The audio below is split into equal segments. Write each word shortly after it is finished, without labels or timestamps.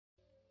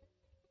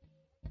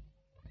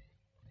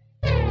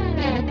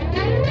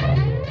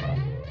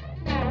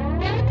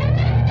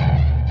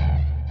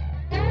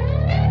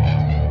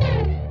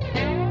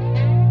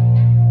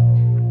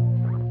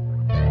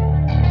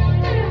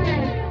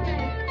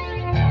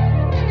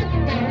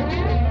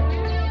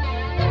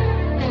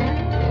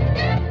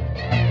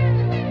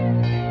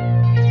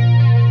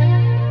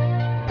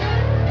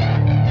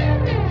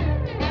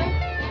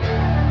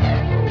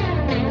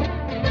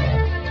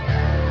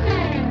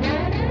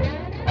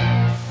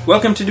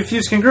Welcome to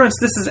Diffused Congruence.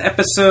 This is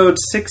episode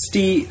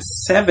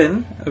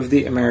 67 of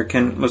the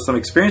American Muslim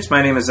Experience.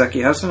 My name is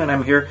Zaki, Hasan, and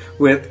I'm here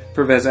with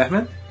Parvez,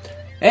 Ahmed.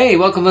 Hey,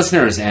 welcome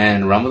listeners,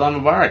 and Ramadan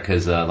Mubarak,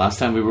 because last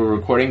time we were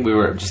recording, we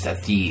were just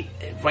at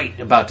right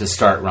about to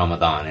start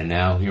Ramadan, and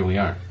now here we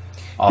are.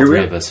 All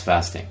three of us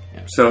fasting.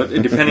 Yeah. So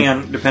depending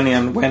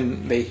on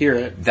when they hear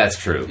it, that's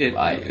true.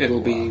 It'll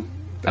be.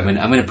 I'm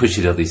going to push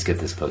you to at least get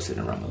this posted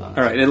in Ramadan.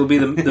 All right, it'll be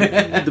the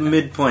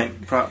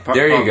midpoint.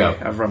 There you go.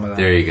 Of Ramadan.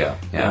 There you go.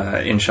 Yeah.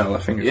 Inshallah,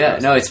 fingers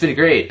crossed. Yeah, no, it's been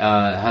great.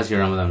 How's your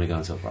Ramadan been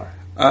going so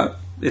far?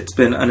 It's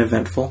been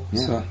uneventful,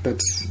 so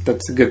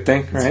that's a good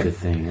thing, right? That's a good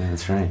thing. Yeah,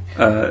 that's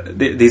right.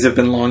 These have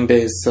been long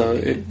days, so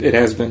it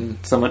has been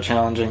somewhat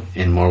challenging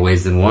in more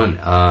ways than one.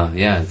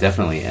 Yeah,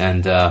 definitely,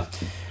 and.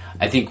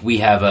 I think we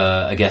have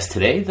a guest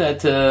today that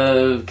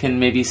can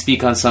maybe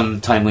speak on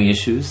some timely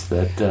issues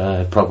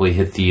that probably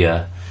hit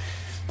the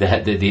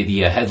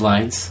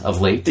headlines of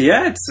late.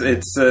 Yeah,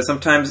 it's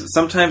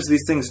sometimes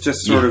these things just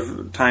sort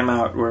of time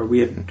out. Where we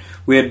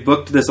had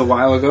booked this a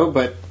while ago,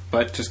 but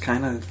just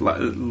kind of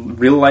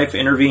real life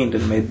intervened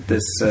and made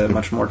this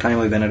much more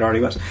timely than it already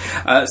was.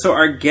 So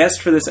our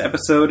guest for this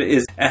episode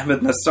is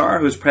Ahmad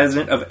Nassar, who's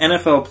president of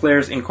NFL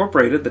Players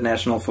Incorporated, the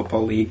National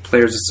Football League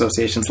Players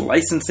Association's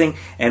licensing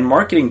and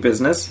marketing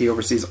business. He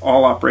oversees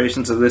all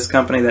operations of this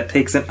company that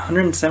takes in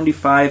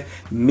 $175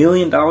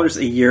 million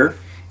a year.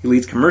 He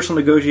leads commercial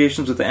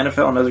negotiations with the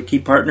NFL and other key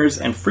partners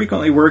and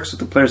frequently works with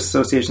the players'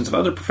 associations of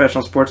other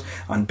professional sports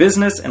on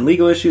business and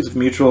legal issues of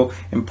mutual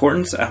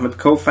importance. Ahmed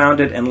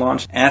co-founded and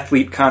launched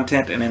Athlete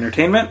Content and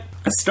Entertainment,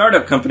 a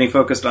startup company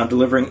focused on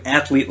delivering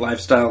athlete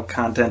lifestyle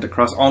content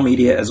across all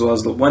media, as well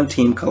as the One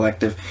Team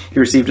Collective. He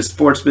received a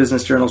Sports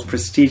Business Journal's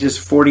prestigious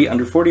 40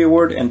 Under 40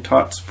 award and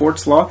taught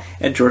sports law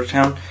at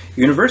Georgetown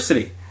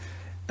University.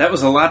 That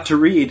was a lot to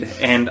read,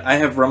 and I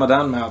have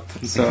Ramadan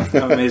mouth, so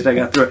I'm amazed I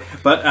got through it.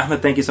 But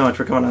Ahmed, thank you so much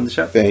for coming on the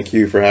show. Thank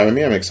you for having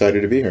me. I'm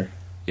excited to be here.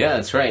 Yeah,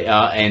 that's right.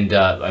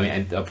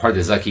 A part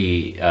that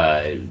Zaki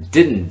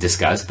didn't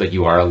discuss, but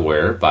you are a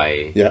lawyer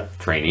by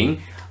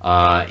training.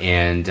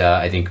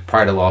 I think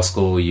prior to law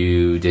school,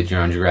 you did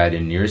your undergrad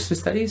in Near Eastern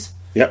Studies?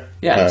 Yep.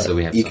 Yeah, so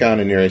we have Econ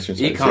and Near Eastern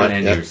Studies. Econ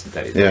and Near Eastern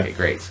Studies. Yeah. Okay,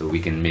 great. So we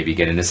can maybe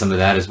get into some of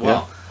that as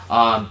well.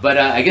 Yeah. But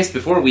I guess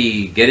before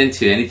we get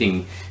into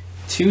anything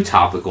too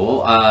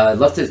topical, I'd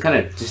love to kind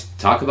of just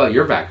talk about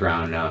your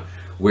background,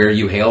 where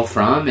you hail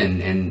from,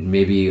 and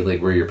maybe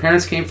like where your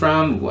parents came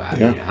from,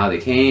 how they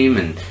came,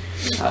 and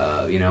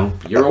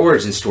your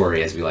origin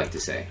story, as we like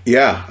to say.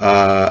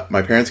 Yeah,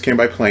 my parents came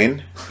by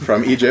plane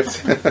from Egypt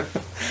in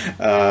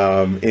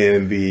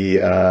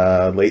the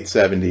late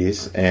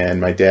 70s,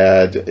 and my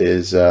dad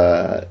is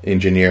an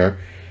engineer,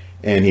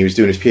 and he was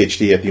doing his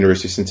PhD at the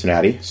University of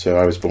Cincinnati. So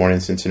I was born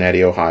in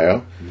Cincinnati,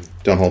 Ohio.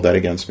 Don't hold that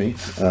against me.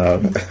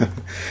 And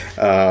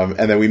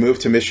then we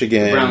moved to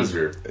Michigan. The Browns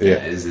are...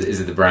 Yeah.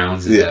 Is it the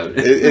Browns?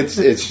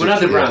 It's well,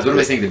 not the Browns. What am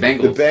I saying? The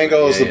Bengals. The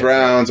Bengals, the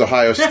Browns,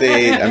 Ohio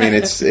State. I mean,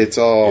 it's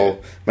all... Yeah.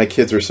 My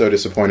kids were so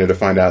disappointed to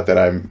find out that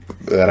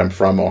I'm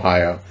from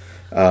Ohio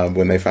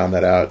when they found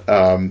that out.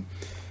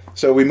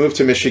 So we moved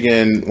to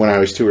Michigan when I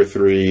was 2 or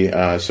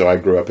 3. So I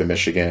grew up in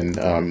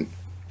Michigan.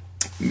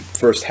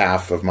 First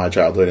half of my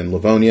childhood in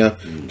Livonia,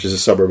 which is a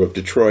suburb of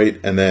Detroit,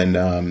 and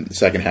then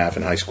second half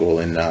in high school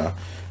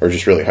or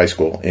just really high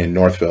school in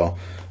Northville,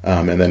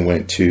 and then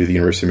went to the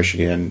University of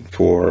Michigan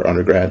for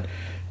undergrad.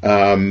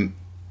 And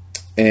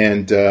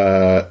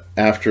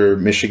after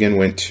Michigan,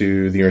 went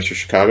to the University of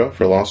Chicago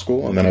for law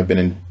school, and then I've been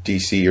in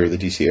D.C. or the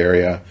D.C.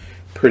 area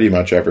pretty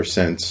much ever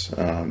since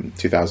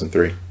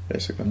 2003.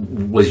 Basically.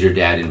 Was your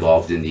dad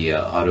involved in the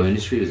auto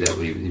industry? Was that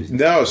what he was?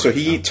 No, so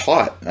he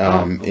taught,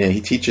 and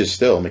he teaches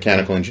still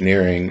mechanical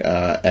engineering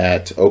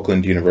at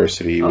Oakland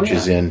University, which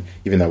is even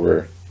though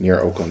we're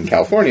near Oakland,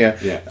 California,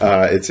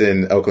 it's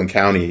in Oakland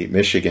County,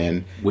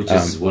 Michigan. Which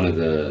is one of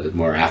the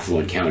more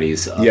affluent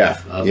counties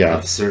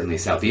of certainly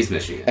Southeast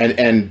Michigan.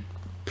 And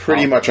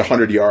pretty much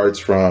 100 yards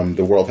from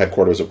the world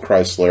headquarters of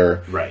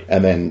Chrysler, right?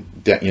 And then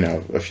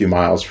a few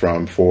miles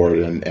from Ford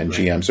and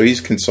GM. So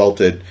he's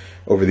consulted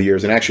over the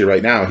years, and actually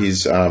right now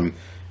he's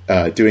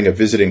doing a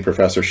visiting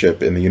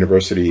professorship in the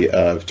University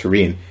of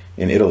Turin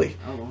in Italy.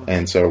 Oh, wow.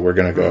 And so we're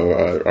going to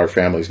go. Our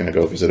family's going to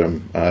go visit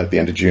him at the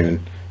end of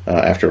June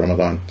after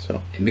Ramadan.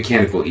 So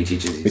mechanical, he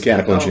teaches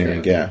mechanical engineering.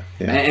 Okay.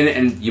 Yeah.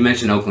 And you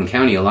mentioned Oakland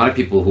County. A lot of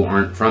people who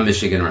aren't from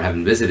Michigan or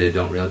haven't visited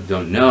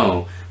don't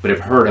know, but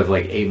have heard of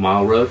like 8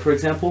 Mile Road, for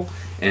example.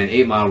 And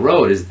 8 Mile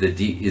Road is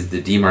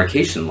the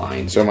demarcation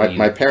line. So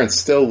my parents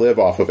still live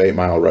off of 8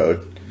 Mile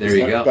Road. There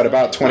you go. But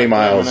about 20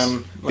 miles.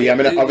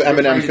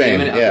 Eminem fame.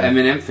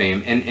 Eminem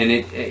fame, and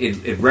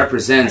it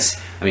represents.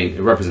 I mean,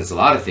 it represents a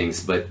lot of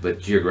things, but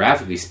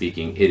geographically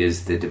speaking, it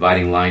is the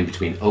dividing line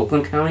between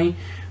Oakland County,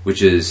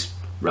 which is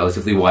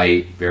relatively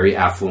white, very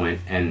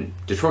affluent, and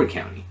Detroit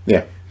County.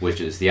 Yeah.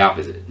 Which is the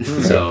opposite.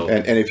 So,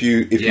 and if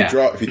you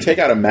take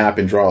out a map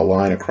and draw a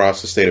line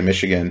across the state of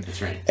Michigan,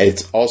 that's right.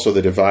 It's also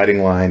the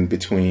dividing line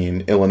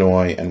between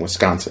Illinois and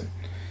Wisconsin.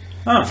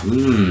 Huh.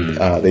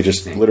 They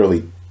just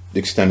literally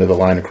extended the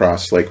line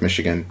across Lake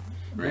Michigan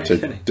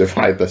to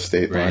divide the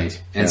state lines.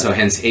 And so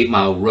hence 8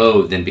 Mile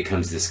Road then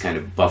becomes this kind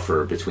of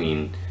buffer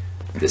between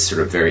this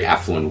sort of very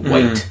affluent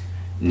white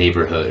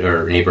neighborhood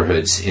or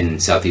neighborhoods in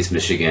southeast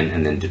Michigan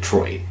and then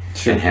Detroit.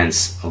 Sure. And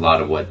hence a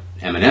lot of what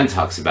Eminem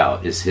talks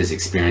about is his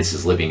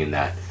experiences living in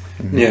that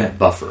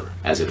buffer,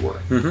 as it were.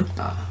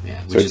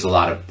 Which is a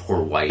lot of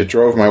poor white. It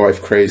drove my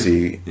wife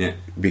crazy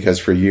because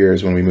for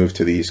years when we moved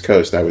to the East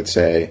Coast, I would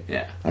say,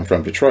 I'm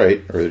from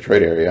Detroit or the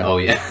Detroit area. Oh,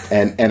 yeah.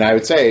 And I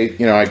would say,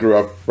 I grew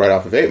up right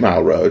off of 8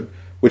 Mile Road,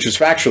 which is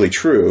factually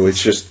true.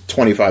 It's just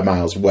 25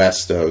 miles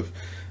west of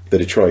the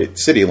Detroit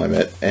city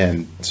limit.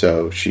 And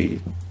so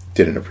she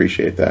didn't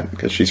appreciate that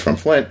because she's from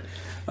Flint.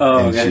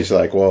 Oh, and she's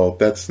like, well,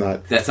 that's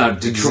not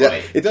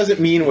Detroit. It doesn't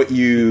mean what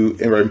you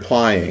are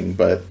implying,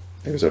 but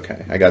it was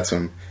okay. I got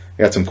some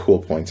cool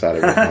points out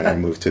of it when I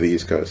moved to the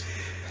East Coast.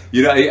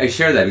 I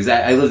share that because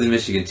I lived in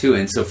Michigan too,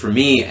 and so for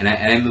me, and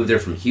I moved there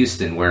from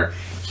Houston, where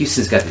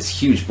Houston's got this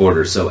huge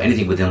border, so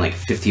anything within like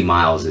 50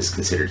 miles is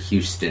considered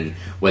Houston,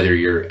 whether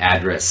your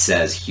address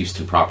says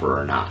Houston proper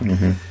or not.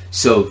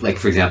 So, like,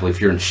 for example,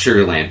 if you're in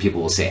Sugar Land, people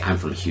will say, I'm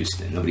from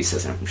Houston. Nobody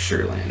says I'm from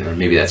Sugar Land. Or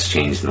maybe that's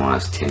changed in the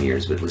last 10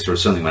 years, but it was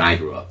certainly when I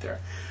grew up there.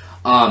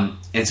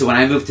 And so when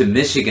I moved to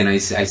Michigan, I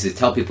used to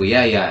tell people,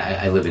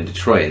 I live in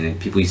Detroit. And then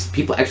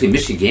people actually,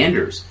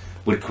 Michiganders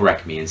would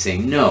correct me and say,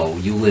 no,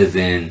 you live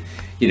in,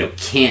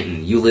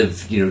 Canton. You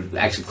live,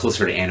 actually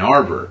closer to Ann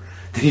Arbor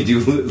than you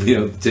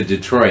do, to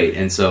Detroit.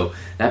 And so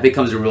that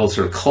becomes a real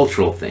sort of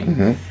cultural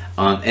thing.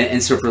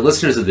 And so for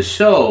listeners of the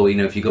show,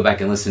 if you go back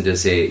and listen to,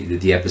 say,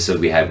 the episode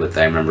we had with,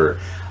 I remember,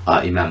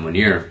 Imam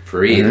Munir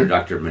Farid, or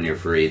Dr. Munir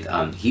Farid,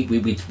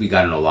 we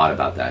got in a lot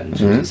about that in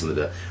terms of some of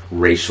the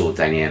racial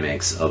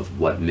dynamics of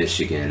what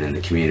Michigan and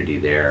the community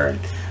there and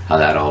how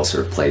that all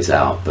sort of plays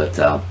out. But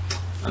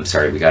I'm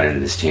sorry, we got into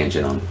this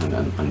tangent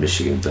on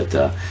Michigan, but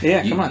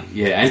come on.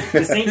 Yeah,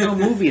 this ain't no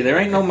movie. There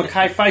ain't no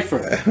Mekhi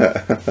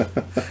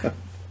Phifer.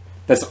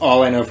 That's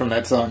all I know from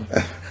that song.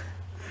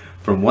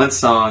 From one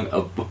song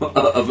of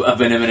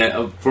an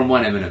Eminem, from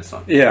one Eminem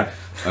song. Yeah.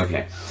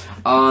 Okay.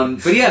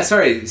 But yeah,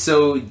 sorry.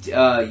 So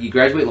you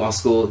graduate law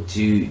school.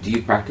 Do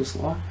you practice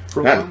law for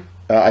a while?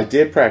 I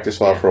did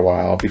practice law for a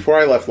while. Before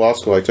I left law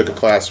school, I took a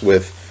class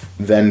with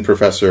then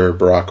Professor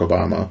Barack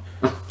Obama,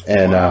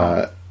 and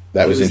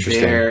that was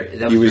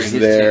interesting. He was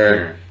there.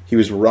 Tenure. He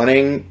was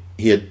running.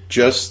 He had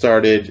just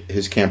started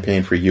his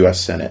campaign for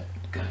U.S. Senate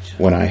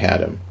when I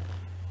had him.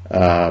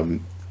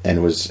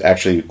 And was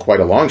actually quite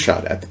a long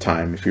shot at the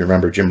time. If you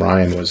remember, Jim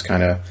Ryan was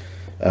kind of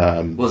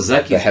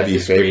Zaki's the heavy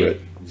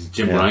favorite.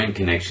 Jim Ryan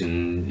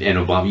connection and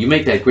Obama. You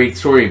make that great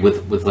story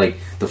with like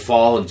the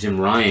fall of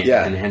Jim Ryan.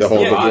 Yeah, and hence the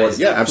whole divorce.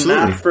 Yeah,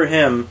 absolutely. Not for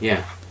him.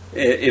 Yeah.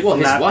 His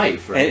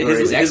wife, right?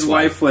 His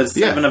wife was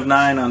 7 of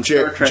 9 on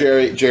Star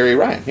Trek. Jerry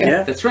Ryan.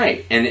 Yeah, that's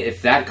right. And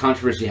if that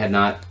controversy had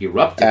not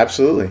erupted,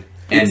 absolutely.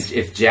 And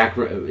if Jack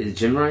Ryan, I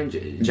guess.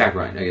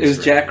 It was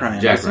Jack Ryan.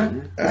 Jack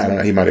Ryan. I don't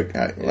know. He might have.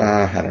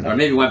 I don't know. Or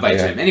maybe went by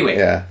Jim.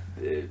 Anyway,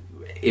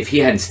 if he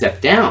hadn't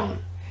stepped down.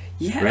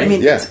 Yeah, right? I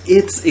mean,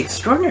 it's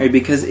extraordinary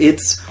because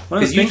it's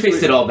one of those things. Because you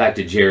traced it all back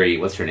to Jerry.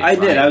 What's her name? I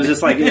did. I was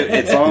just like,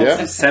 it's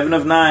all 7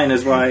 of 9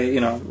 is why,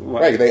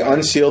 Right. They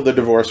unsealed the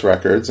divorce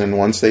records, and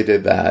once they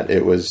did that,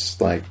 it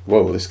was like,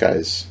 whoa, this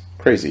guy's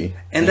crazy.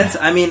 And that's,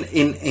 I mean,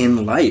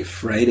 in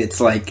life, right?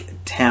 It's like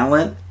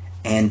talent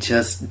and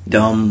just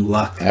dumb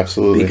luck.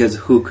 Absolutely. Because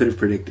who could have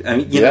predicted? I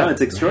mean,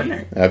 it's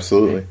extraordinary.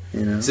 Absolutely.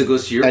 So it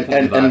goes to your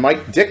point and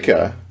Mike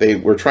Ditka, they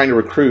were trying to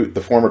recruit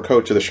the former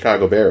coach of the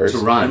Chicago Bears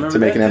to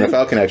make an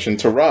NFL connection,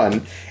 to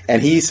run.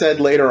 And he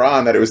said later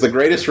on that it was the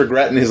greatest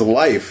regret in his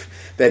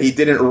life that he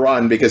didn't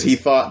run because he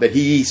thought that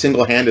he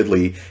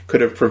single-handedly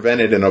could have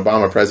prevented an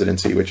Obama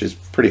presidency, which is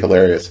pretty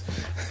hilarious.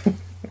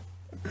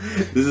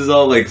 This is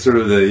all like sort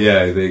of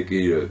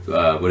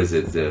what is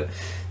it?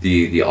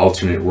 The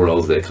alternate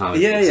world that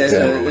comic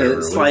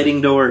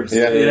sliding doors.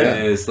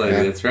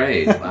 That's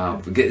right.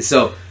 Wow.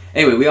 So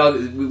anyway,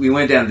 we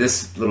went down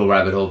this little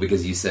rabbit hole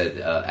because you said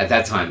at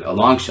that time a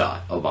long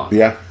shot Obama.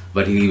 Yeah.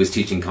 But he was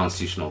teaching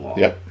constitutional law.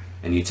 Yep.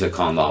 And you took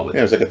con law with him.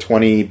 It was like a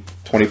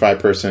 25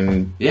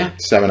 person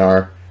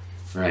seminar.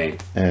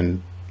 Right.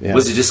 And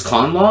was it just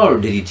con law, or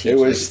did he teach? It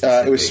was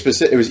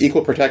it was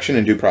equal protection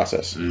and due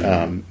process.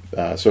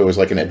 Mm-hmm. So it was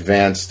like an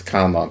advanced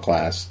con law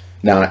class,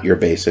 not your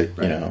basic,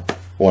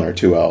 1 or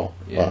 2L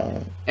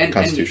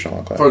constitutional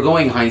law class. For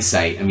going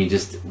hindsight, I mean,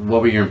 just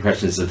what were your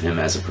impressions of him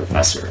as a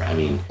professor? I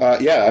mean, I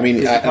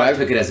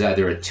took it as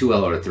either a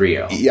 2L or a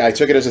 3L. Yeah, I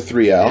took it as a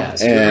 3L. Yeah,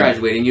 so you're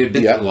graduating. You had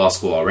been to law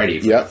school already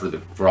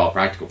for all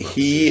practical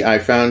purposes. I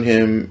found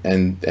him,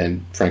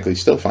 and frankly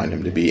still find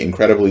him, to be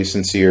incredibly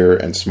sincere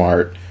and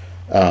smart,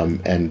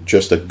 and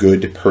just a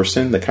good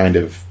person, the kind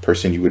of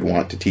person you would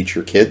want to teach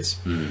your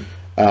kids.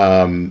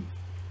 Mm.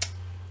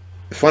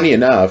 Funny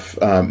enough,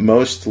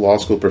 most law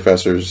school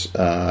professors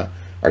are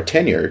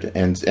tenured,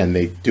 and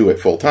they do it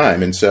full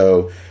time. And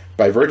so,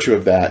 by virtue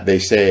of that, they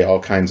say all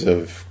kinds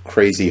of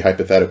crazy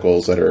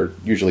hypotheticals that are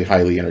usually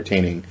highly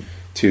entertaining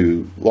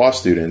to law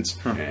students.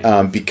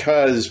 Okay.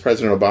 Because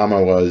President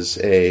Obama was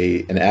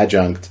an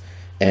adjunct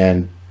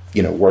and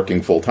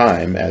working full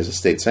time as a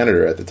state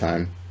senator at the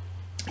time,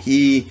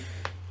 he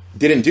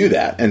didn't do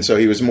that. And so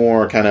he was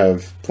more kind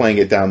of playing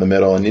it down the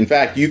middle. And in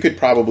fact, you could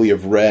probably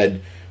have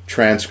read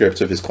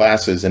transcripts of his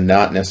classes and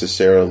not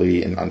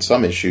necessarily, on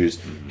some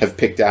issues, have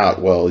picked out,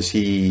 well, is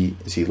he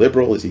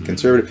liberal? Is he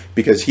conservative?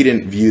 Because he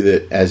didn't view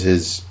that as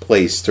his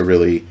place to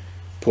really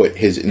put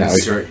his... in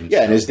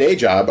his day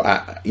job,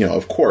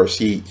 of course,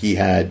 he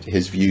had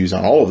his views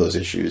on all of those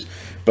issues.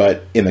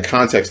 But in the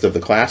context of the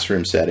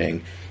classroom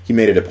setting, he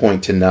made it a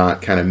point to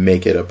not kind of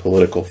make it a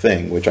political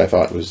thing, which I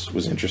thought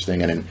was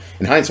interesting. And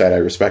in hindsight, I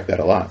respect that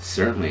a lot.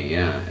 Certainly,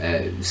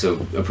 yeah.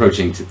 So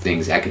approaching to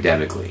things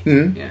academically,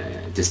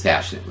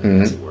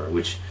 dispassionately, as it were,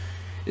 which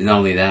is not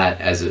only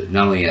that,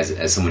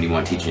 as someone you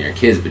want teaching your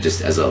kids, but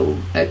just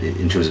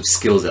in terms of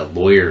skills that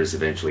lawyers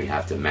eventually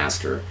have to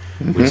master,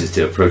 which is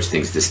to approach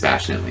things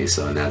dispassionately.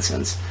 So in that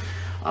sense,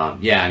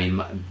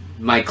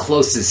 my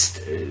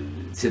closest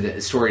to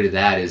the story to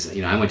that is,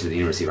 I went to the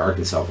University of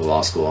Arkansas for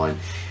law school, and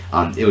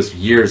it was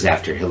years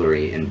after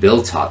Hillary and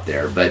Bill taught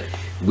there, but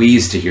we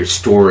used to hear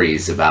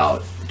stories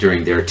about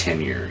during their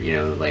tenure.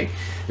 Like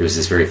there was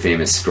this very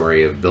famous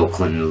story of Bill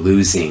Clinton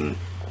losing,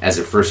 as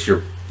a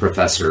first-year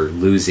professor,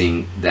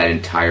 losing that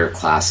entire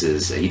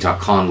classes. He taught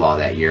con law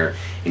that year,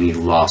 and he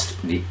lost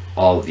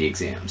all of the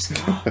exams.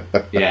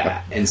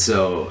 And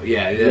so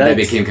that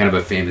became kind of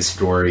a famous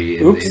story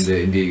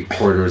in the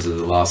corridors of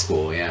the law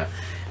school.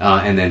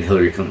 And then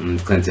Hillary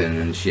Clinton,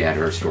 and she had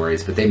her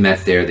stories. But they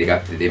met there.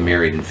 They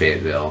married in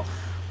Fayetteville.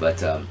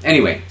 But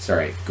anyway,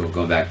 sorry,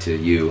 going back to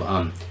you.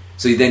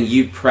 So then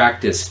you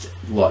practiced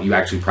law. You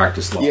actually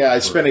practiced law. Yeah, I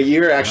spent a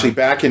year actually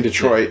back in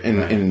Detroit,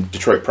 in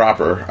Detroit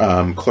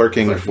proper,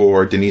 clerking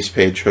for Denise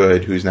Page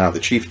Hood, who's now the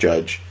chief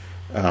judge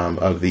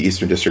of the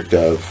Eastern District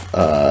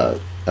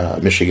of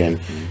Michigan.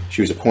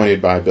 She was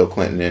appointed by Bill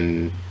Clinton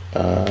in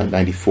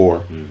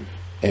 94.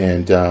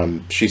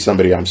 And she's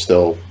somebody I'm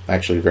still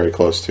actually very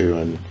close to,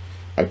 and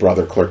my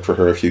brother clerked for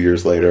her a few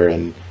years later,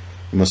 and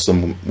a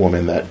Muslim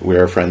woman that we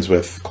are friends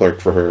with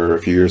clerked for her a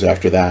few years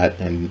after that,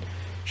 and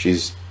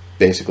she's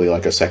basically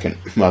like a second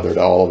mother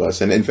to all of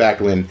us. And in fact,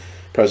 when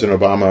President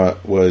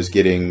Obama was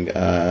getting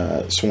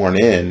sworn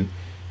in,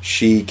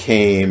 she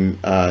came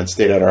and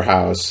stayed at our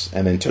house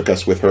and then took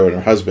us with her and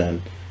her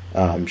husband.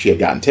 She had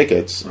gotten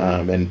tickets,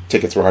 and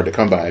tickets were hard to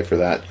come by for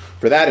that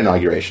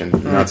inauguration,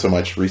 not so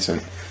much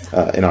recent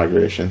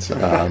inaugurations.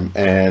 So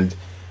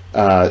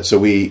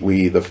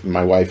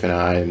my wife and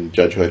I and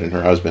Judge Hood and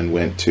her husband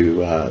went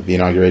to the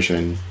inauguration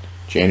in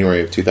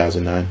January of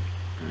 2009.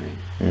 Right.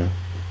 Yeah.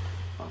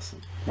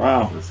 Awesome.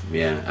 Wow. Awesome.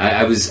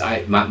 Yeah.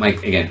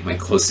 My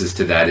closest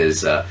to that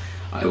is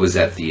I was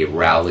at the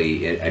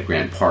rally at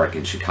Grand Park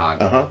in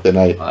Chicago. The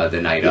night.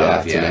 The night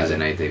of. Yeah, the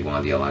night they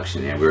won the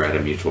election. And we were at a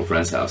mutual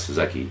friend's house,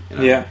 Zaki.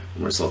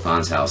 We're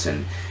Sultan's house,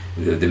 and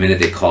the minute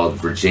they called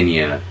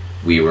Virginia,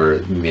 we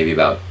were maybe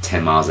about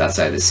 10 miles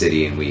outside the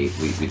city, and we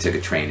took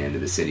a train into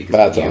the city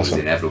because it was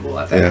inevitable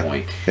at that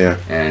point. Yeah.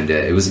 And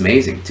it was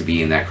amazing to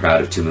be in that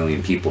crowd of 2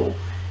 million people.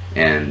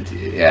 And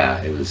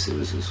it was.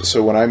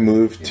 So when I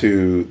moved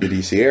to the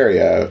DC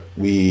area,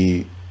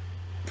 we,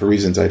 for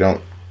reasons I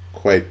don't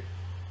quite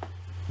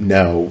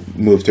know,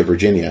 moved to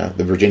Virginia,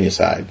 the Virginia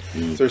side. So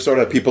there's sort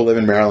of people live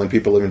in Maryland,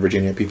 people live in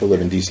Virginia, people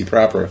live in DC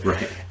proper.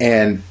 Right.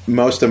 And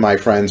most of my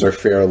friends are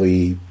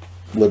fairly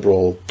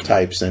liberal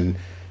types, and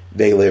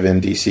they live in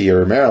DC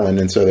or Maryland,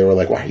 and so they were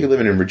like, why are you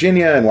living in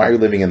Virginia, and why are you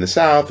living in the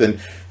South? And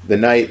the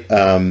night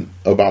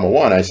Obama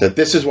won, I said,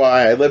 this is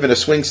why I live in a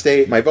swing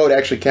state. My vote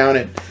actually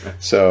counted.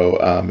 So,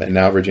 and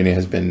now Virginia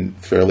has been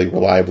fairly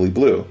reliably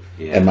blue.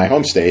 Yeah. And my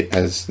home state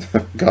has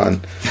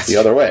gone the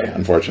other way,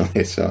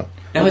 unfortunately. So,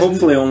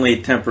 hopefully only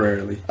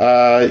temporarily.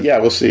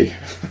 We'll see.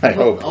 I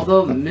hope.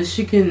 Although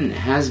Michigan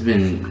has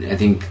been, I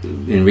think,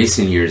 in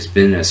recent years,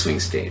 been a swing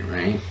state,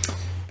 right?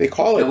 They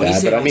call it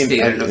that, but I mean,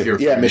 state, I don't know if you're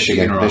from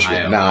Michigan,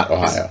 Ohio. Not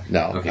Ohio.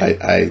 No, okay.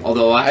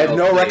 I have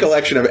no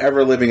recollection of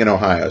ever living in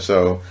Ohio,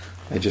 so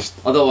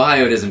Although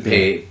Ohio doesn't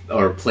play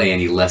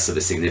any less of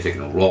a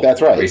significant role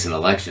in recent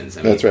elections.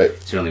 I mean, that's right.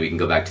 Certainly we can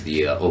go back to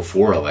the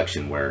 2004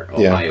 election where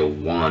Ohio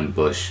won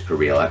Bush a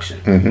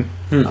re-election.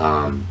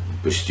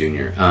 Bush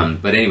Jr.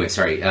 But anyway,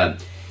 sorry. I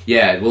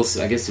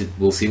guess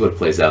we'll see what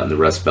plays out in the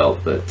Rust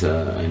Belt, but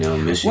I know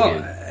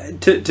Michigan... Well,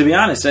 to be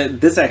honest,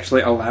 this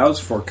actually allows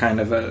for kind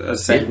of a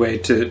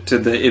segue to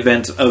the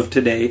events of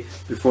today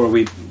before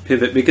we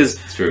pivot because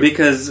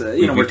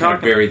we're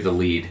talking buried the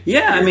lead.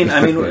 Yeah, I mean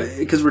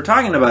because we're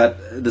talking about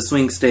the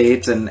swing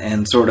states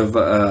and sort of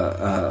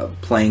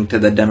playing to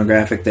the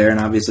demographic there, and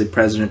obviously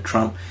President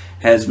Trump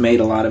has made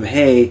a lot of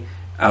hay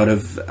out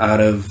of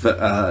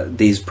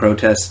these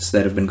protests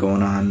that have been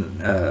going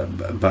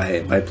on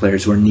by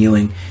players who are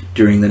kneeling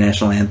during the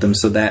national anthem,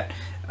 so that.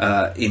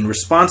 In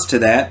response to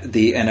that,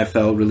 the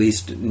NFL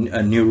released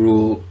a new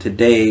rule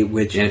today,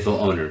 which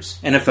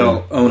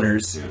NFL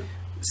owners,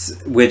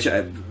 which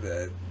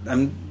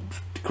I'm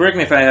correct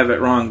me if I have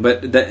it wrong,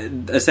 but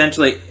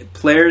essentially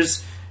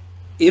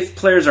if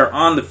players are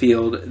on the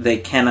field, they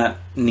cannot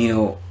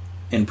kneel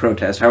in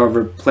protest.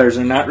 However, players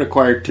are not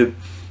required to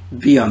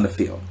be on the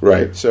field.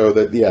 Right. So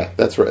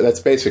that's right. That's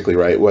basically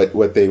right.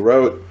 What they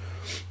wrote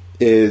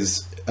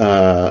is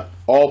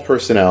all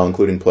personnel,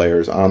 including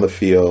players, on the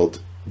field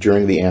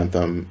during the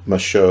anthem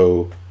must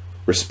show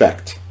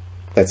respect.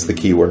 That's the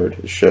key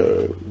word.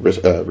 Show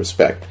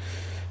respect.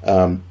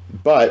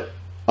 But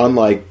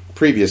unlike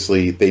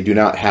previously, they do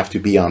not have to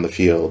be on the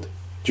field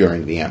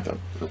during the anthem.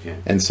 Okay.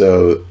 And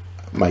so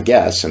my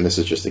guess, and this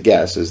is just a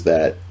guess, is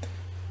that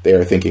they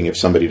are thinking if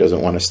somebody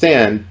doesn't want to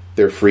stand,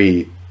 they're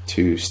free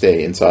to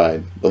stay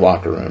inside the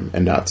locker room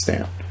and not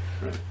stand.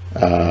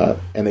 Right.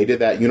 And they did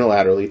that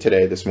unilaterally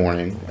today, this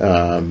morning.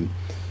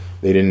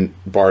 They didn't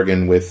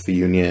bargain with the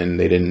union.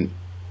 They didn't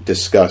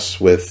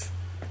discuss with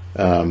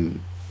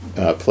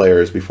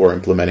players before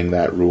implementing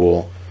that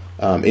rule.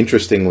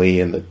 Interestingly,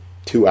 in the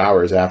 2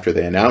 hours after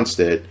they announced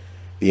it,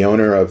 the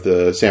owner of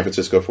the San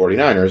Francisco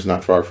 49ers,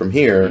 not far from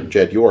here,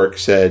 Jed York,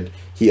 said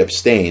he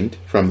abstained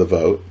from the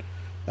vote.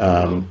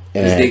 And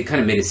they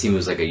kind of made it seem it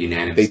was like a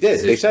unanimous They did.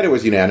 decision. They said it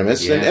was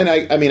unanimous. Yeah. And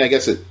I mean, I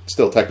guess it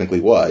still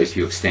technically was. If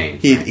you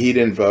abstained. He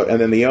didn't vote.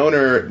 And then the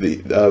owner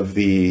of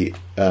the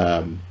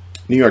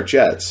New York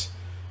Jets,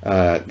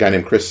 a guy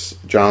named Chris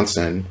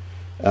Johnson,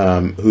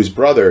 whose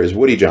brother is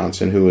Woody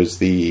Johnson, who is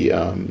the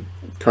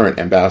current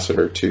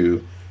ambassador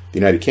to the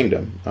United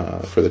Kingdom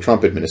for the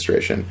Trump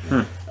administration.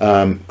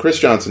 Chris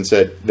Johnson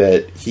said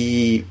that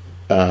he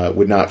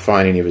would not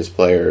fine any of his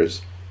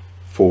players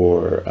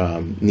for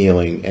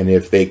kneeling, and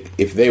if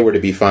they were to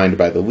be fined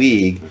by the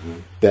league,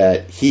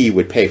 that he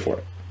would pay for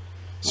it.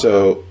 Wow.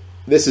 So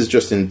this is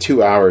just in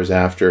 2 hours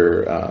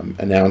after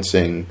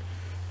announcing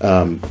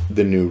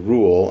the new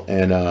rule,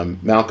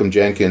 and Malcolm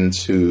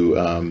Jenkins, who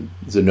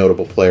is a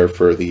notable player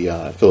for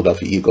the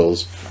Philadelphia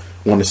Eagles,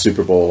 won the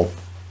Super Bowl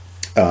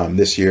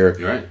this year,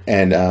 right.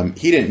 And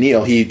he didn't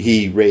kneel;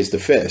 he raised a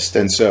fist,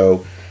 and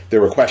so there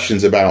were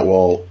questions about,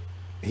 well,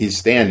 he's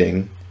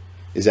standing,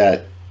 is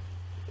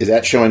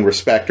that showing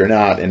respect or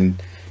not?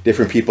 And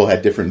different people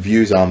had different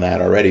views on that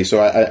already.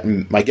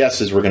 So my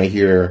guess is we're going to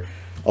hear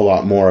a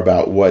lot more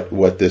about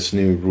what this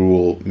new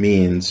rule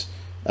means.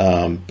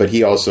 But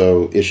he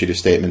also issued a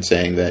statement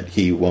saying that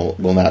he will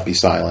not be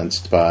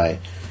silenced by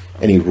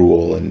any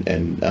rule,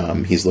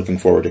 and he's looking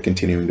forward to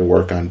continuing to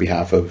work on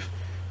behalf of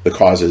the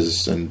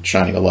causes and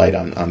shining a light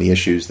on the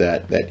issues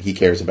that he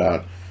cares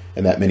about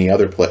and that many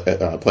other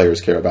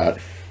players care about.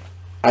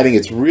 I think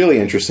it's really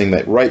interesting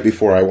that right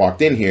before I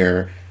walked in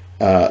here,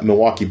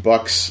 Milwaukee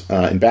Bucks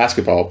in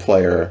basketball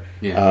player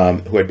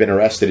who had been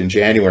arrested in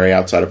January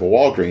outside of a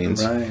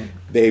Walgreens. Right.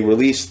 They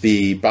released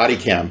the body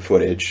cam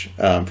footage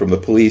from the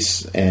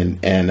police, and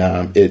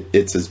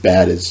it's as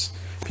bad as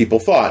people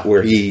thought,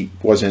 where he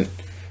wasn't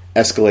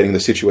escalating the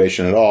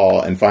situation at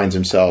all and finds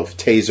himself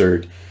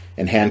tasered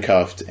and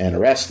handcuffed and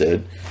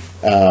arrested,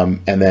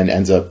 and then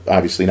ends up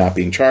obviously not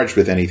being charged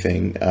with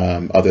anything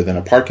other than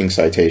a parking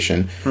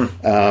citation.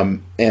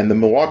 And the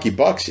Milwaukee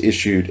Bucks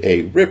issued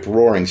a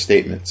rip-roaring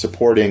statement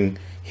supporting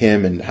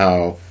him and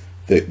how,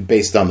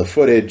 based on the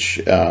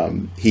footage,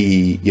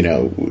 he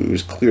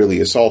was clearly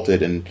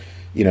assaulted, and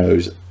it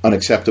was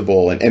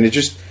unacceptable. And it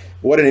just,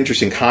 what an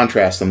interesting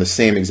contrast on the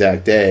same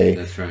exact day.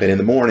 That's right. That in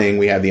the morning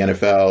we have the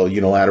NFL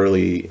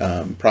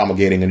unilaterally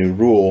promulgating a new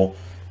rule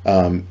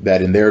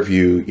that, in their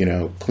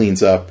view,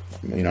 cleans up,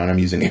 and I'm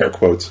using air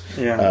quotes,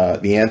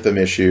 the anthem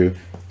issue,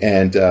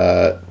 and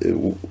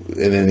then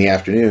in the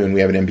afternoon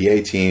we have an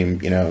NBA team,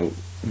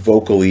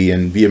 vocally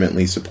and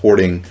vehemently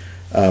supporting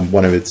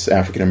one of its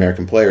African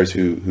American players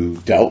who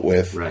dealt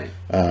with,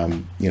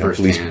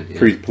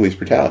 police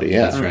brutality.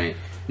 Yeah, that's right.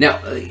 Now,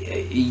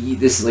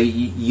 this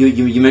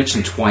you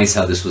mentioned twice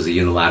how this was a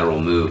unilateral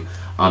move.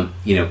 Can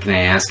I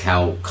ask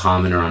how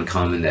common or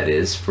uncommon that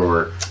is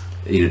for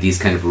these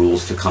kind of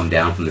rules to come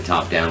down from the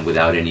top down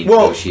without any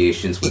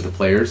negotiations with the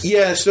players?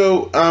 Yeah,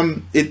 so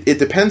it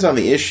depends on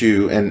the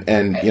issue, and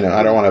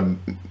I don't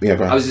want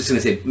to. I was just going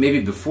to say,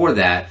 maybe before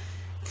that,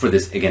 for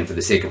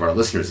the sake of our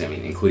listeners,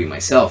 including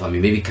myself,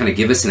 maybe kind of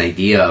give us an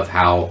idea of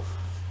how,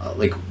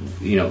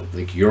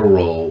 your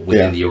role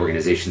within the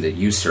organization that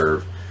you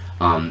serve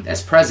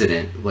as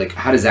president.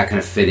 How does that kind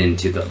of fit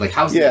into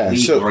how's the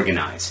league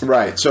organized?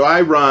 Right. So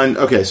I run.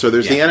 Okay. So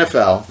there's the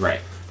NFL.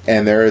 Right.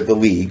 And they're the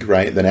league,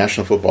 right? The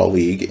National Football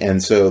League.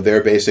 And so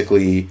they're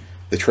basically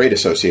the trade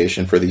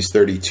association for these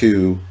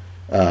 32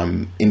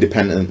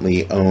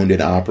 independently owned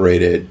and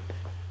operated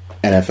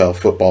NFL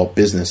football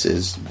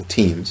businesses,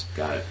 teams.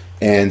 Got it.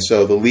 And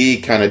so the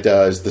league kind of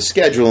does the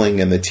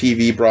scheduling and the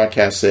TV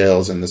broadcast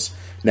sales and this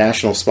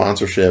national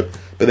sponsorship.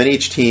 But then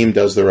each team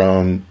does their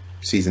own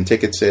season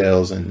ticket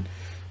sales and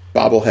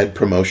bobblehead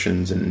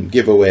promotions and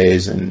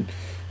giveaways and,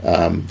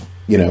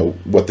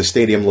 what the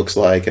stadium looks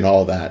like and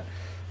all that.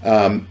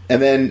 And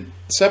then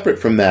separate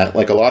from that,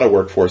 like a lot of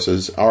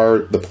workforces,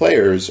 the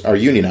players are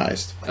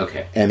unionized.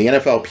 Okay. And the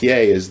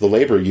NFLPA is the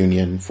labor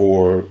union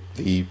for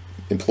the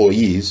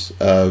employees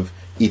of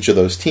each of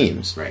those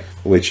teams, right,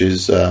 which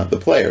is the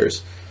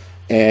players.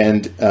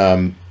 And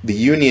the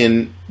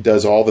union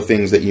does all the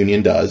things that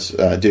union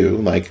do,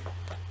 like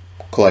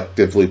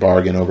collectively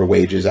bargain over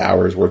wages,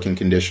 hours, working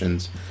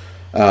conditions,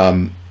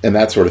 and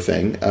that sort of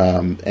thing.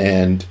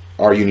 And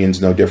our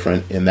union's no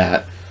different in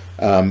that.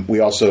 We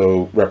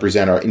also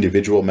represent our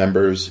individual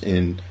members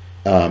in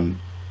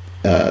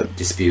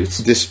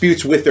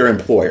disputes with their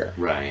employer.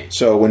 Right.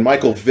 So when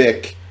Michael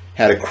Vick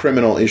had a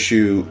criminal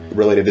issue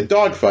related to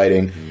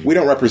dogfighting, we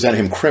don't represent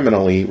him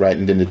criminally, right,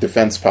 and in a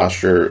defense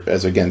posture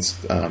as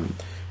against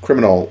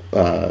criminal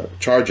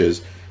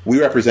charges. We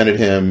represented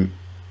him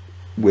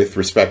with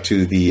respect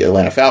to the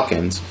Atlanta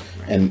Falcons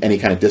and any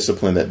kind of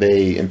discipline that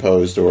they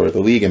imposed or the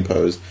league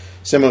imposed.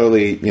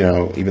 Similarly,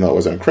 even though it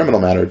wasn't a criminal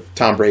matter,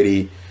 Tom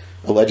Brady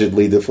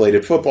allegedly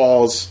deflated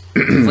footballs.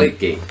 Deflate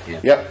game.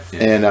 Yeah. Yep. Yeah.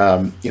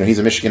 And, he's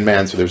a Michigan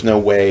man, so there's no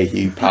way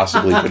he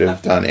possibly could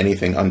have done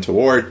anything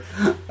untoward.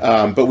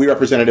 But we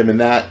represented him in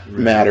that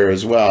matter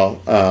as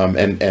well.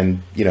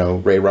 And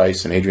Ray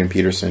Rice and Adrian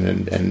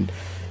Peterson and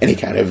any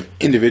kind of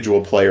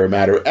individual player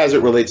matter as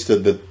it relates to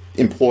the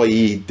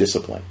employee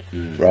discipline,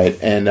 right?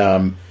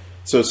 And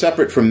so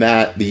separate from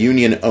that, the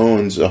union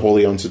owns a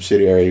wholly owned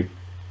subsidiary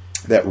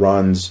that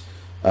runs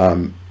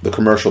the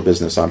commercial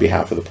business on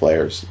behalf of the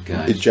players.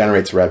 Gotcha. It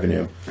generates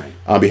revenue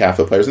on behalf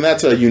of the players. And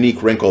that's a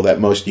unique wrinkle that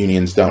most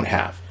unions don't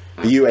have.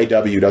 The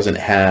UAW doesn't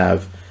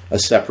have a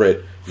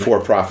separate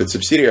for-profit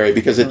subsidiary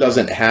because it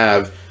doesn't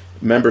have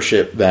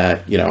membership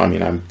that,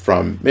 I'm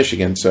from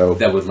Michigan, so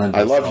that would lend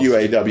I love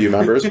UAW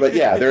members, but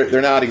yeah,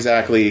 they're not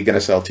exactly going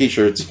to sell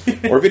T-shirts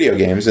or video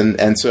games.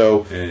 And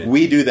so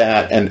we do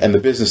that, and the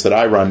business that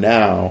I run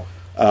now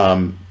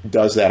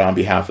does that on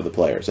behalf of the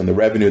players. And the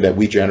revenue that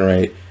we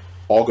generate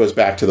all goes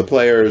back to the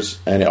players,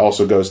 and it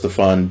also goes to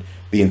fund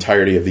the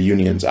entirety of the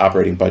union's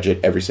operating budget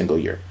every single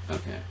year.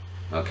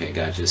 Okay,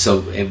 gotcha.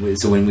 So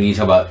when you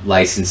talk about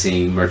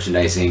licensing,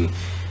 merchandising,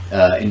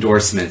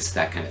 endorsements,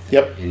 that kind of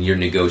thing, and you're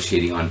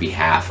negotiating on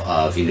behalf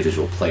of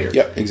individual players.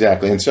 Yep,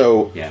 exactly. And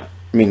so,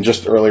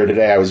 just earlier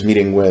today I was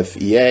meeting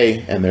with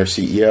EA and their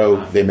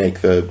CEO. They make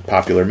the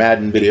popular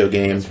Madden video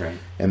game. That's right.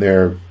 And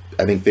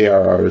I think they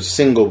are our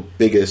single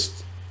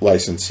biggest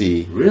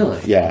licensee. Really?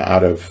 Yeah,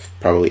 out of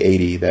probably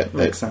 80 that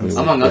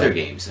among other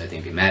games, I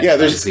think. Madden,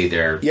 obviously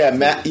they're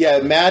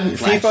Madden.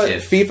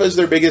 FIFA's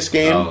their biggest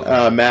game. Oh,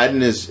 okay.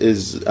 Madden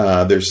is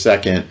their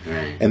second,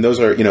 right. And those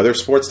are their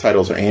sports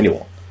titles are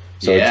annual.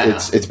 So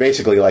it's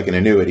basically like an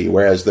annuity,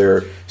 whereas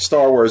their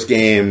Star Wars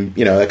game,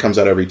 that comes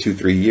out every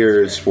 2-3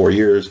 years, 4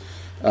 years,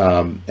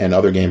 and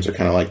other games are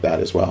kind of like that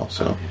as well.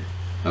 So,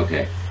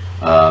 okay.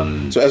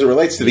 So as it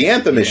relates to the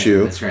Anthem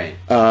issue, that's right.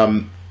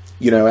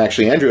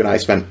 Actually, Andrew and I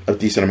spent a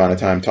decent amount of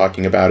time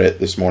talking about it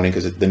this morning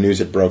because the news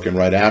had broken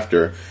right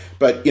after.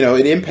 But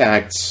it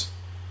impacts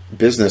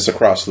business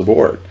across the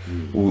board.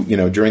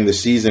 During the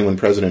season when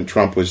President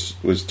Trump was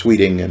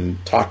tweeting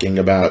and talking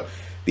about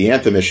the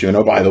Anthem issue,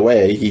 and by the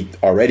way, he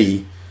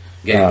already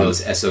getting those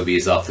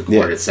SOBs off the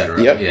court,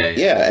 etc.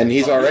 And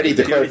he's already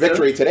declared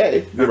victory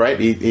today, right?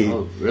 He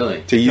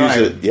really? To use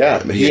it,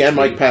 he and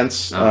Mike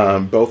Pence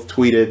both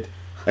tweeted.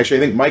 Actually, I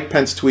think Mike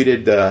Pence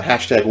tweeted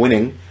hashtag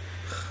winning,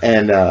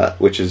 and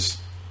which is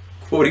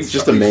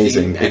just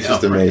amazing. It's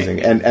just amazing.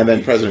 And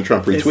then President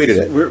Trump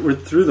retweeted it. We're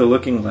through the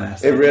looking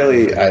glass. It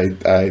really,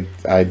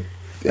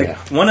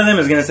 One of them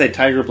is going to say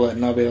Tiger Blood,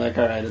 and I'll be like,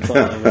 all right, it's all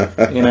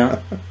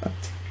over,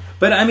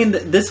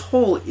 But this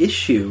whole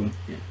issue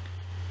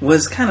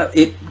was it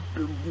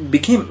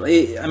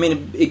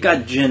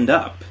got ginned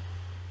up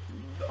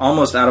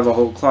almost out of a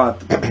whole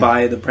cloth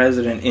by the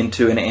president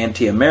into an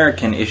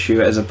anti-American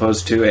issue as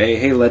opposed to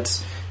hey,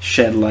 let's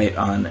shed light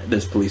on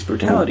this police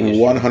brutality issue.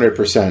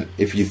 100%.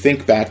 If you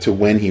think back to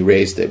when he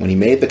raised it, when he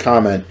made the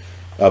comment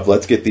of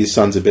let's get these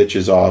sons of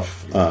bitches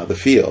off the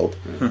field.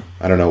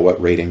 I don't know what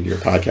rating your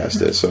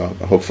podcast is, so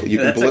hopefully you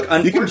can.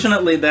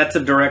 Unfortunately, that's a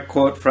direct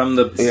quote from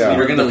the. Yeah,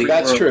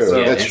 that's true.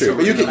 So, that's true.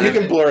 But you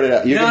can blur it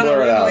out. You can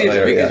blur it out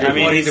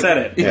later. He said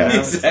it. Yeah.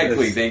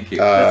 Exactly. Thank you.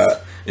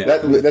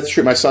 That's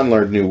true. My son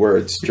learned new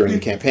words during the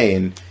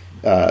campaign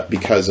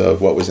because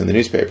of what was in the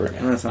newspaper.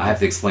 Yeah. I have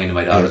to explain to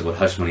my daughters what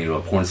hush money to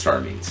a porn star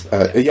means.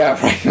 Right.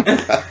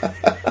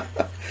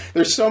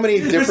 There's so many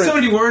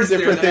different words,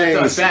 different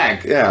things.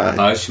 Yeah,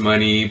 hush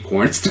money,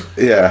 porn star.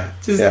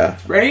 Yeah,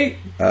 right.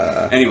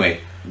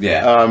 Anyway,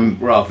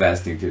 we're all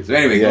fasting too. So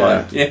anyway, go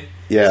on.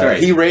 Yeah. Sorry.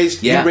 He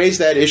raised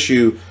that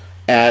issue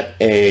at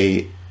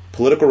a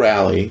political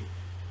rally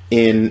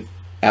in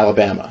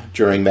Alabama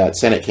during that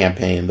Senate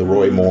campaign, the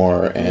Roy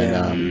Moore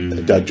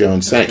and Doug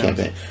Jones Senate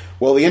campaign.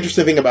 Well, the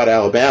interesting thing about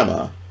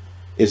Alabama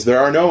is there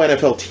are no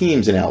NFL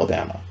teams in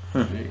Alabama.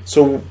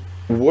 So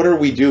what are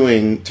we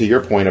doing, to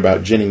your point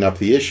about ginning up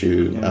the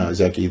issue,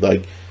 Zaki?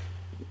 Like,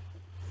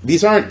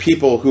 these aren't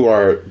people who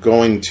are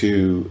going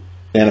to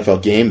an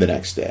NFL game the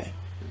next day.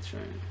 That's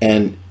right.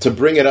 And to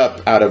bring it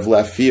up out of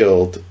left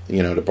field,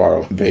 to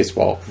borrow a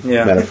baseball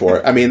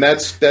metaphor,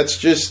 that's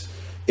just,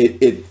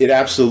 it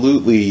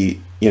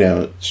absolutely,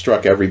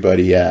 struck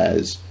everybody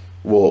as,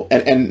 well,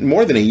 and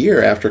more than a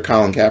year after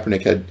Colin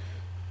Kaepernick had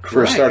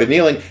first started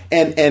kneeling,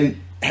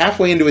 and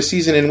halfway into a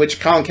season in which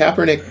Colin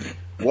Kaepernick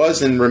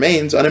was and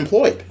remains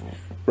unemployed,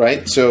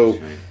 right?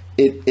 So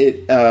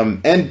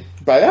and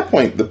by that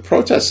point, the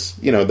protests,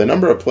 the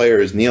number of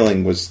players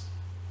kneeling was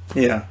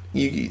Yeah.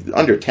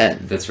 Under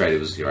 10. That's right.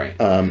 You're right.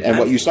 And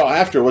what you saw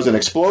after was an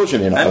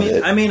explosion of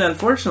it. I mean,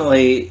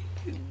 unfortunately,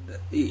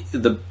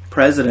 the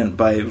president,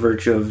 by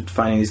virtue of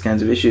finding these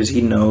kinds of issues,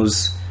 he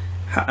knows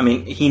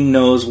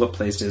what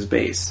plays to his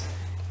base.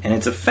 And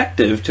it's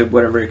effective to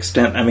whatever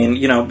extent. I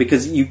mean,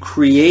 because you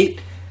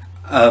create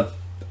a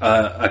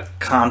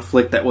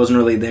conflict that wasn't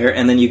really there,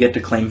 and then you get to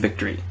claim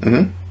victory.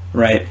 Mm-hmm.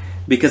 Right?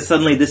 Because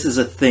suddenly this is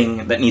a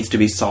thing that needs to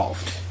be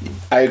solved.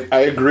 I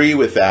agree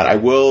with that. I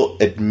will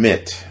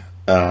admit,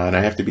 and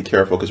I have to be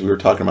careful because we were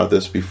talking about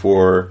this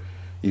before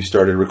you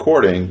started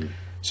recording,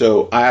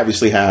 so I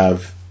obviously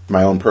have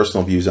my own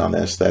personal views on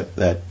this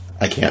that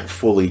I can't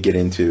fully get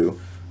into,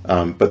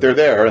 but they're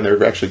there, and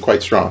they're actually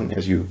quite strong,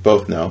 as you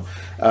both know.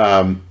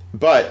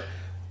 But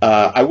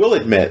I will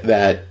admit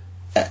that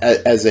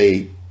as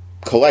a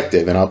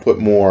collective, and I'll put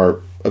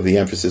more of the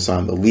emphasis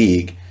on the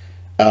league,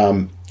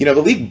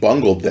 the league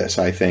bungled this,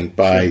 I think,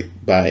 by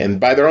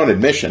their own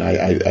admission,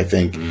 I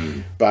think,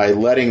 by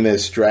letting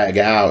this drag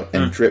out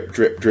and drip,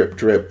 drip, drip,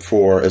 drip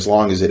for as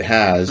long as it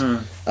has.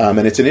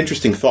 And it's an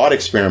interesting thought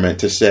experiment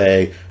to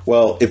say,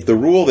 well, if the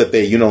rule that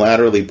they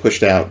unilaterally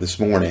pushed out this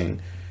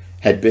morning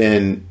had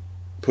been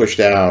pushed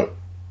out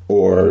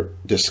or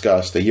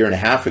discussed a year and a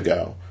half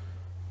ago,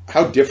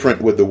 how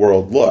different would the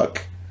world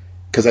look?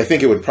 Because I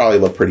think it would probably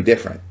look pretty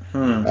different.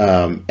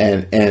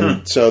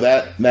 So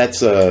that's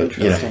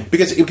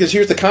because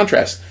here's the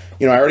contrast.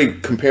 I already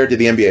compared to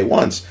the NBA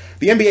once.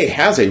 The NBA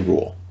has a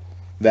rule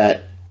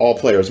that all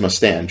players must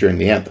stand during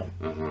the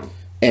anthem,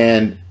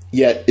 and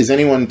yet is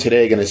anyone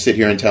today going to sit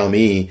here and tell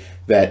me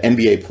that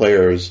NBA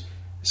players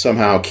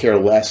somehow care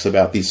less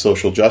about these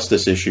social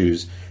justice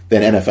issues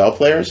than NFL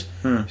players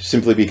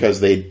simply because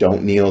they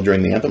don't kneel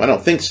during the anthem? I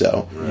don't think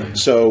so.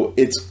 So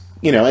it's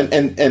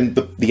and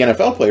the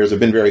NFL players have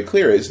been very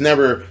clear. It's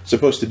never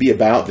supposed to be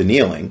about the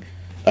kneeling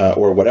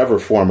or whatever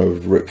form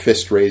of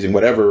fist raising,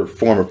 whatever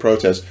form of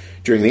protest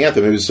during the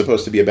anthem. It was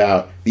supposed to be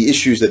about the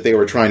issues that they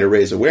were trying to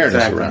raise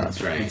awareness around.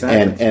 That's right.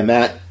 Exactly. And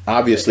that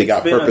obviously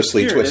got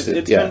purposely twisted.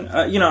 It's been,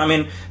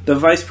 the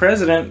vice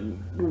president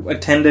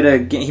attended a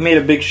game. He made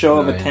a big show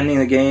of attending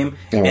the game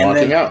and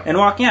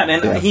walking out.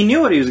 And he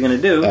knew what he was going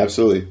to do.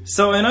 Absolutely.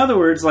 So in other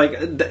words,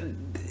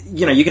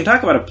 you can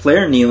talk about a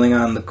player kneeling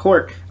on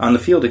the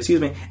field,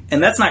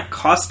 and that's not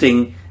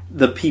costing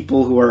the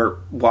people who are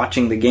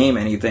watching the game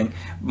anything.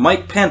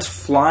 Mike Pence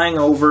flying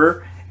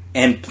over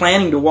and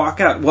planning to walk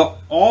out. Well,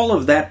 all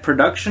of that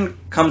production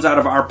comes out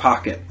of our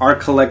pocket, our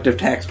collective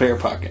taxpayer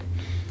pocket.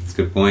 That's a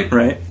good point.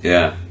 Right?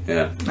 Yeah.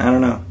 I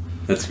don't know.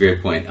 That's a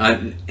great point. I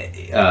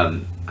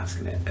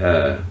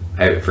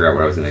forgot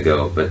where I was going to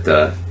go, but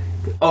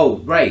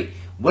right.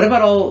 What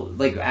about all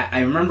I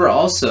remember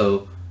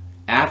also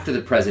after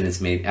the president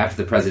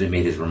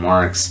made his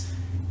remarks,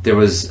 there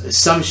was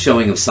some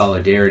showing of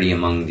solidarity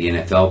among the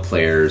NFL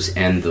players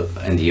and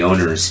the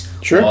owners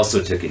who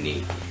also took a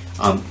knee.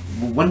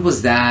 When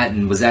was that?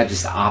 And was that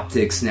just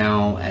optics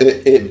now?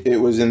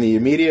 It was in the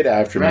immediate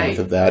aftermath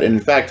of that. And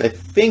in fact, I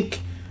think,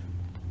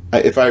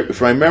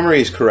 if my memory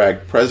is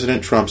correct,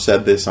 President Trump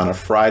said this on a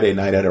Friday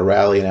night at a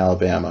rally in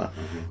Alabama.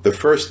 The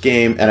first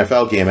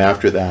NFL game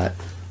after that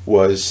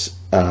was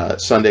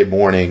Sunday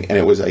morning, and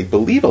it was, I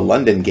believe, a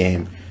London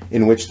game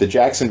in which the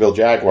Jacksonville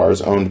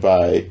Jaguars, owned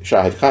by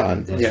Shahid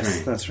Khan,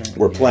 that's right,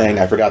 were playing.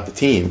 I forgot the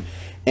team.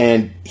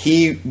 And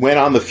he went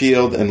on the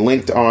field and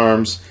linked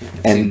arms,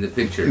 and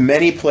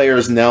many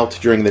players knelt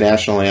during the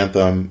national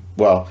anthem,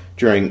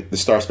 during the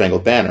Star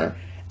Spangled Banner,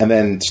 and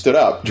then stood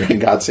up during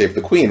God Save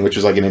the Queen, which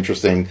is like an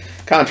interesting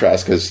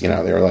contrast because, they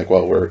were like,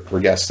 well, we're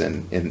guests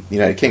in the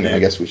United Kingdom. I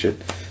guess we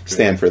should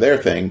stand for their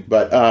thing.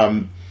 But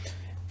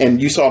and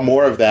you saw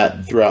more of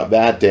that throughout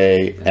that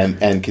day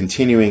and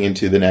continuing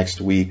into the next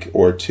week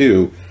or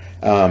two.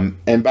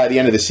 And by the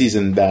end of the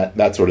season,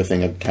 that sort of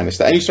thing had kind of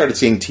stopped. And you started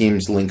seeing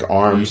teams link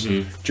arms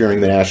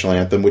during the national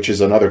anthem, which is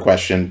another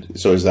question.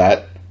 So is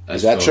that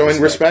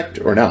showing respect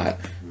or not?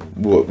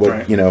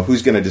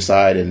 Who's going to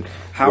decide, and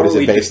how what is are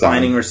we it based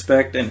defining on?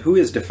 Respect, and who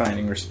is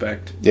defining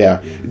respect?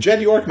 Yeah.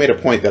 Jed York made a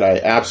point that I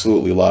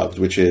absolutely loved,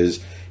 which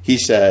is he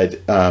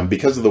said,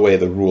 because of the way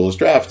the rule is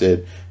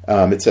drafted,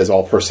 it says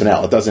all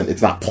personnel.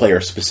 It's not player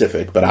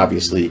specific, but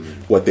obviously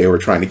what they were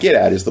trying to get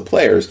at is the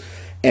players.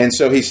 And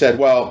so he said,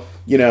 well,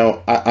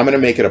 I'm going to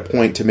make it a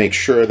point to make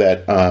sure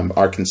that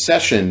our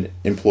concession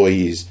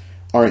employees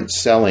aren't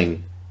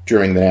selling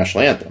during the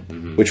national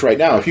anthem, which right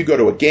now, if you go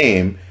to a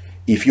game,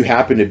 if you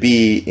happen to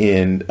be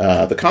in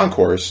the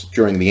concourse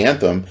during the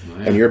anthem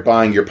and you're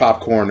buying your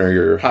popcorn or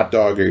your hot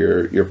dog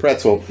or your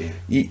pretzel,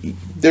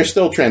 they're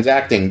still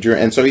transacting.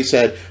 And so he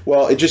said,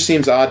 well, it just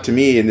seems odd to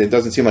me, and it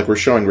doesn't seem like we're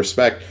showing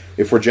respect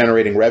if we're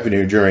generating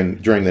revenue during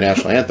the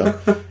national anthem.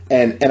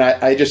 and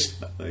I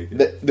just,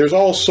 there's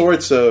all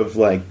sorts of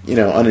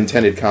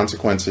unintended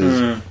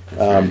consequences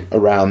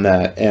around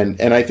that.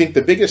 And I think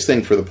the biggest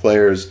thing for the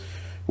players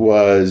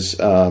was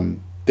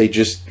they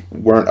just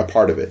weren't a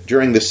part of it.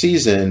 During the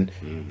season,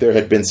 there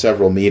had been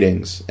several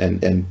meetings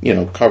and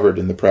covered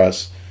in the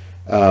press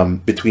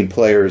between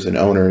players and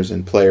owners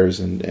and players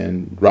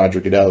and Roger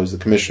Goodell, who's the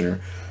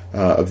commissioner,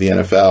 of the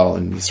NFL,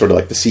 and he's sort of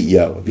like the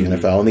CEO of the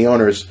NFL, and the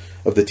owners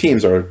of the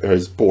teams are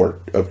his board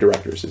of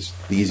directors. Is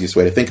the easiest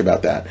way to think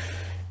about that.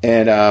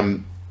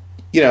 And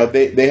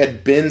they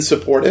had been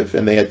supportive,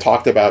 and they had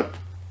talked about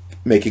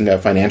making a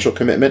financial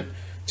commitment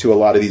to a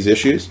lot of these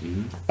issues,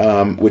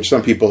 which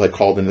some people had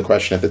called into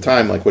question at the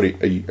time. Like, what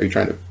are you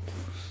trying to,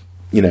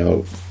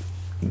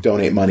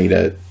 donate money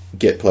to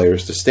get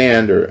players to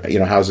stand, or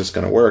how's this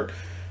going to work?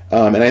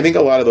 And I think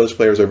a lot of those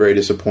players are very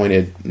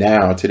disappointed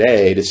now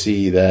today to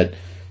see that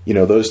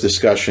those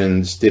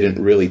discussions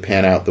didn't really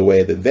pan out the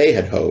way that they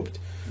had hoped.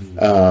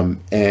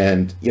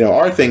 And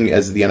our thing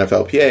as the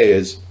NFLPA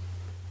is,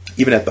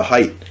 even at the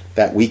height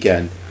that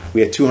weekend,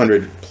 we had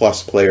 200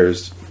 plus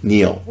players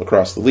kneel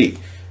across the league.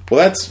 Well,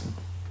 that's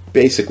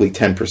basically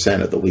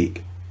 10% of the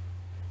league,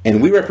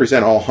 and we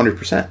represent all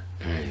 100%.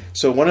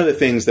 So one of the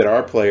things that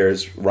our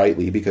players,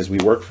 rightly, because we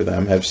work for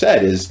them, have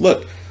said is,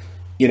 look,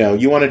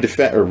 you want to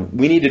defend, or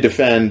we need to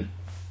defend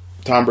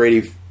Tom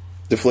Brady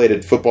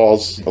deflated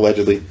footballs,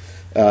 allegedly,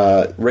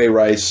 Ray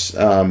Rice,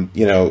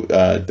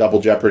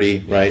 double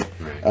jeopardy, right?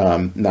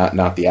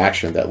 Not the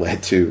action that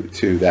led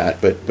to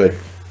that, but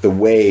the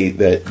way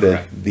that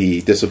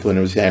the discipline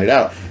was handed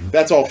out.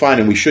 That's all fine,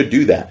 and we should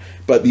do that.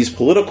 But these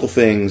political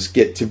things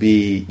get to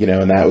be,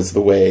 and that was the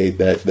way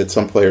that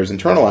some players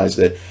internalized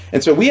it.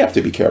 And so we have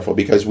to be careful,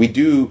 because we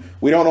don't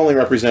only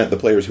represent the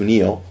players who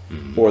kneel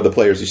or the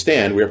players who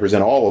stand, we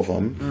represent all of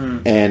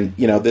them. And,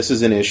 this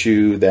is an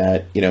issue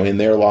that, in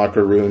their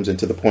locker rooms, and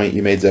to the point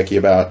you made, Zaki,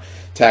 about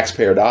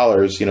taxpayer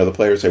dollars, the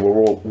players say,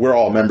 well, we're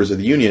all members of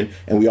the union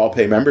and we all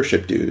pay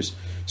membership dues.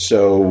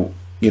 So,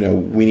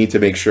 we need to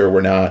make sure we're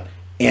not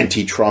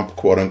anti-Trump,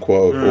 quote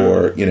unquote,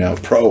 or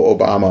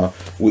pro-Obama.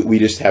 We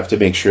just have to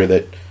make sure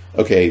that,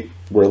 okay,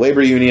 we're a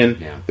labor union.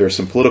 Yeah. There are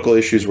some political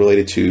issues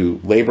related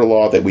to labor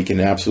law that we can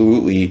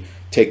absolutely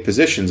take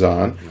positions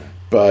on,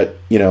 but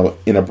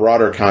in a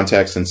broader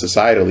context and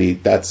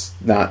societally, that's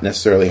not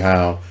necessarily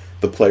how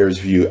the players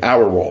view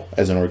our role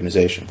as an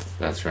organization.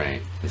 That's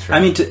right.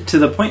 I mean, to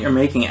the point you're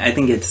making, I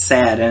think it's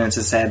sad, and it's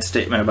a sad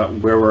statement about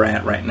where we're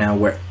at right now,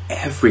 where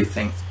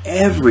everything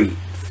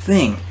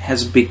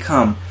has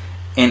become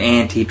an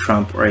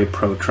anti-Trump or a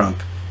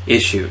pro-Trump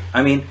issue.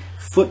 I mean,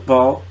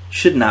 football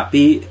should not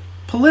be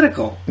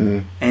political,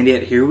 and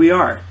yet here we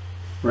are,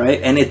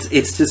 right? And it's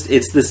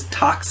this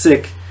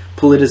toxic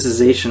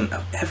politicization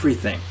of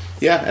everything.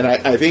 Yeah, and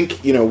I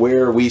think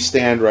where we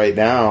stand right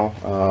now,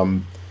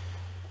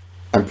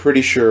 I'm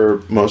pretty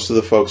sure most of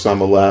the folks on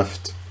the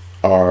left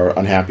are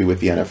unhappy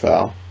with the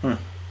NFL.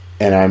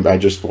 And I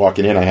just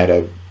walking in, I had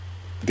a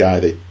guy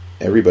that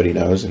everybody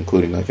knows,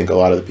 including I think a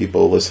lot of the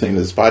people listening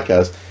to this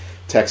podcast,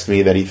 text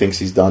me that he thinks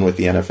he's done with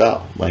the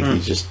NFL. Like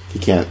he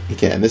can't.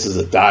 And this is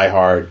a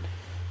diehard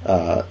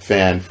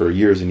fan for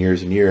years and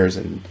years and years,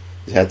 and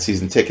he's had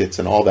season tickets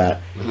and all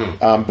that.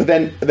 But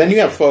then you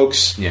have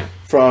folks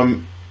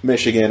from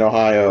Michigan,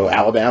 Ohio,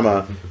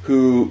 Alabama,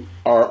 who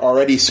are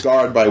already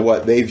scarred by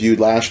what they viewed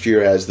last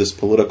year as this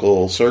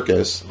political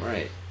circus,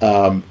 right?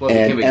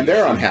 And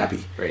they're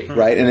unhappy,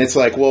 right? And it's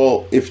like,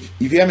 well, if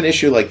you have an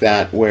issue like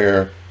that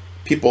where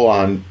people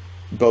on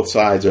both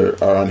sides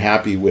are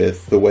unhappy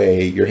with the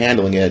way you're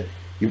handling it,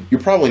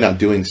 you're probably not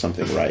doing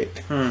something right.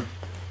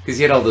 Because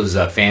you had all those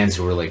fans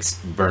who were like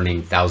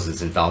burning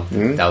thousands and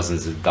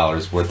thousands of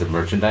dollars worth of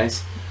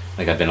merchandise.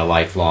 Like, I've been a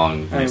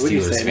lifelong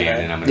Steelers fan,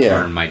 and I'm going to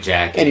burn my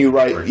jacket. And you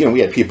write, we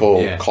had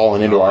people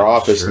calling into our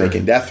office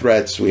making death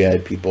threats. We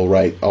had people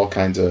write all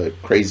kinds of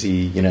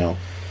crazy,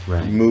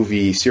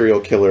 movie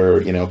serial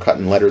killer,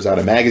 cutting letters out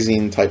of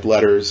magazine type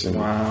letters. And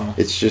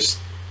it's just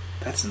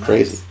that's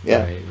crazy. Nice.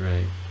 Yeah.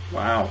 Right.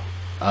 Wow.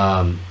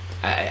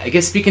 I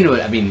guess speaking of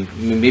it, I mean,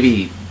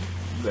 maybe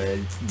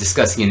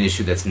discussing an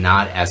issue that's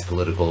not as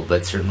political,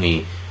 but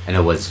certainly I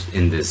know was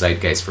in the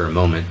zeitgeist for a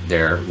moment.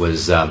 There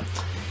was,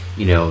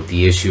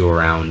 the issue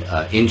around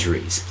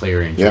injuries,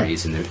 player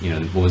injuries, and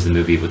what was the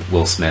movie with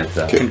Will Smith?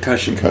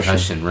 Concussion.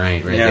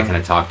 Right. Yeah. They kind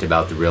of talked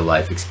about the real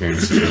life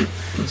experiences of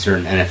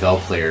certain NFL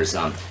players.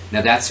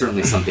 Now that's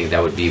certainly something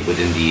that would be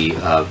within the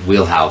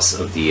wheelhouse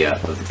of the PA.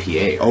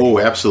 Right? Oh,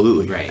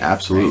 absolutely, right,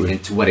 absolutely. Right.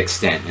 And to what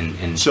extent?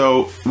 And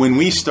so when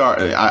we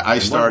started, I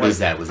started. What was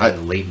that? Was that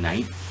the late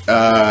night?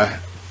 The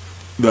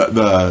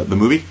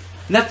movie.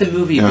 Not the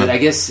movie, but I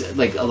guess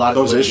like a lot of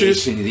those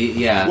issues.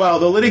 Well,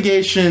 the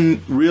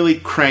litigation really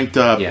cranked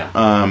up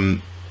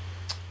 7-8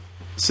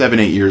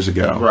 years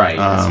ago, right?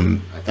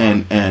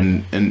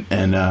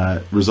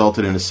 And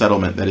resulted in a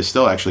settlement that is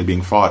still actually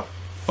being fought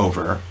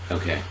over.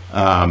 Okay.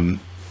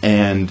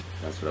 And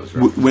that's what I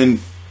was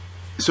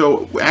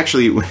so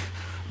actually,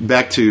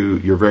 back to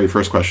your very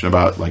first question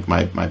about like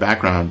my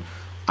background,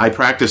 I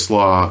practiced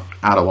law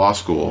out of law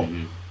school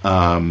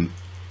in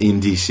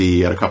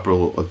DC at a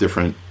couple of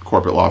different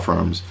corporate law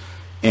firms,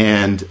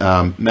 and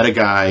met a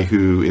guy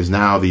who is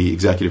now the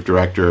executive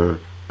director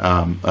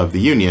of the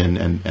union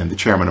and the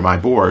chairman of my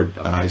board.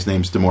 Okay. His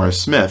name's DeMaurice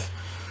Smith.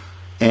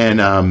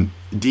 And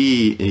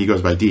he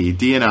goes by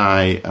D and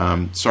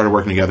I started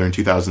working together in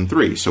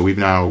 2003. So we've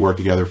now worked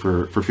together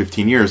for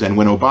 15 years. And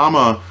when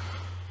Obama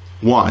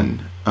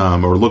won,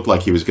 or looked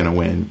like he was going to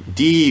win.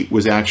 D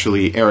was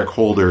actually Eric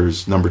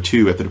Holder's number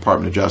 2 at the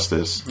Department of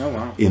Justice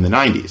in the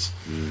 90s,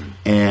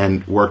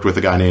 and worked with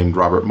a guy named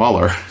Robert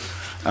Mueller,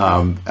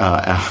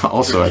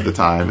 also at the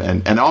time,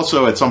 and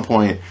also at some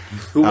point...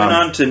 Who went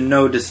on to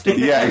no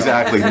distinction. Yeah,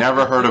 exactly.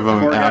 Never heard of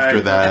him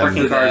after that.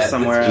 Working cars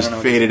somewhere. Just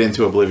faded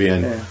into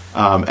oblivion.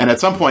 Yeah. And at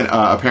some point,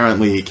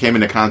 apparently came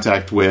into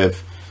contact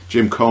with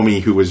Jim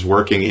Comey, who was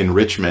working in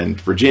Richmond,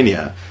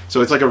 Virginia.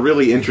 So it's like a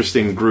really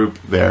interesting group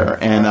there.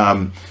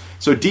 And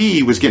so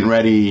D was getting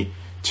ready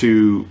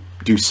to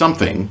do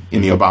something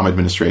in the Obama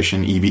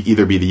administration,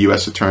 either be the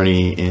U.S.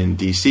 attorney in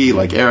D.C.,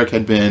 like Eric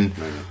had been,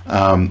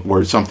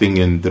 or something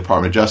in the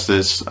Department of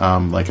Justice,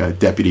 like a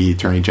deputy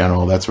attorney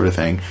general, that sort of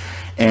thing.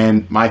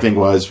 And my thing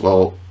was,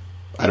 well,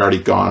 I'd already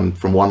gone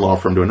from one law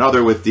firm to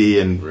another with D,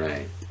 and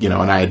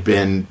and I had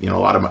been, a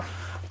lot of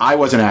I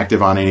wasn't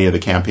active on any of the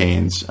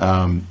campaigns,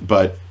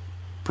 but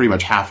pretty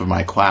much half of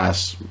my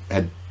class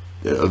had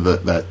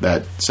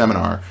that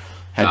seminar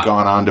had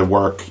gone on to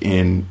work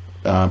in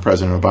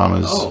President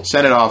Obama's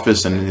Senate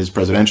office and in his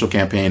presidential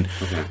campaign.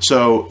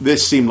 So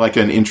this seemed like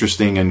an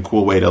interesting and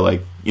cool way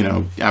to,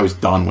 I was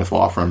done with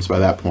law firms by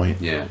that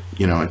point. Yeah.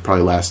 It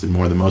probably lasted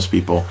more than most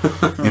people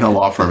in a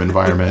law firm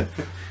environment.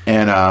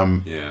 And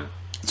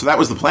so that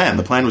was the plan.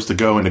 The plan was to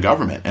go into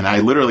government. And I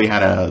literally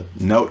had a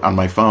note on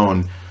my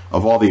phone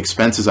of all the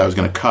expenses I was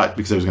going to cut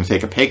because I was going to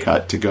take a pay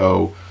cut to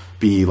go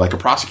be like a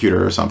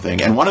prosecutor or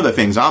something. And one of the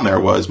things on there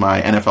was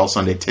my NFL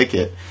Sunday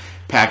ticket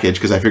package,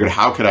 because I figured,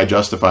 how could I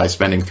justify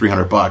spending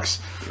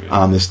 $300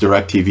 on this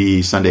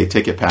DirecTV Sunday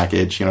ticket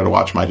package, to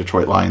watch my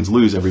Detroit Lions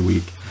lose every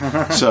week.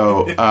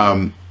 So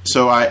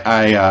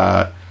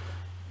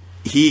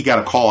he got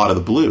a call out of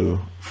the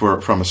blue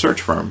from a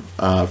search firm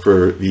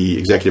for the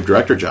executive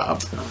director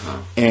job,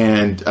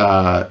 and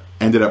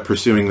ended up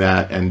pursuing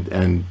that,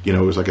 and it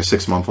was like a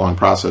 6-month long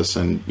process,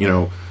 and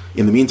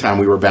in the meantime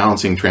we were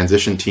balancing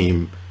transition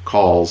team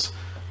calls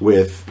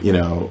with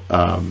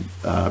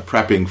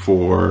prepping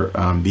for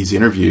these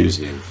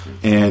interviews,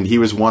 and he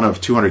was one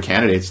of 200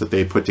 candidates that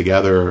they put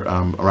together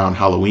around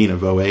Halloween of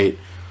 2008,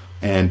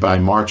 and by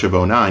March of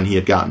 2009 he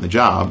had gotten the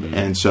job,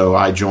 and so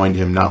I joined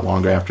him not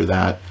long after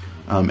that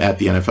at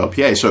the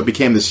NFLPA. So it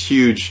became this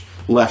huge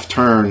left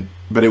turn,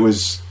 but it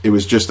was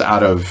just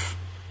out of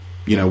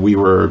we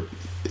were,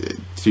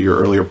 to your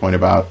earlier point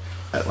about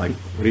what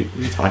are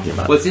you talking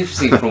about? Well, it's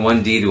interesting from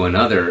one D to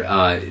another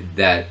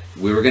that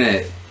we were going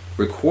to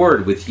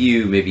record with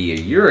you maybe a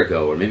year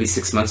ago or maybe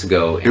 6 months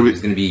ago, and it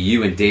was going to be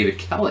you and David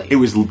Kelly. It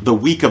was the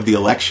week of the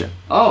election.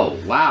 Oh,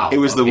 wow. It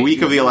was the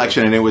week of the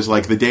election, and it was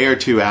like the day or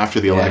two after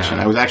the election.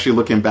 I was actually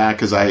looking back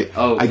because I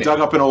dug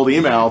up an old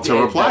email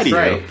to reply to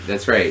you.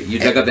 That's right. You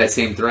dug up that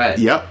same thread.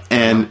 Yep.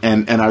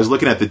 And I was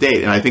looking at the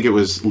date, and I think it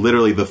was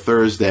literally the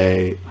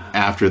Thursday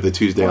after the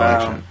Tuesday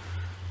election.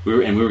 We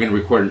were going to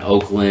record in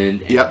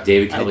Oakland, and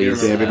David Kelly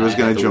was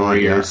going to join.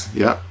 Warriors,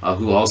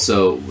 who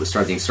also was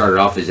started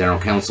off as general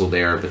counsel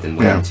there, but then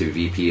went into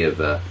VP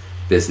of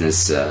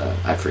business.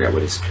 I forgot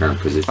what his current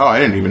position. Oh, I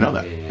didn't even know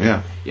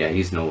that. Yeah,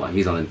 he's on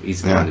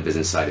the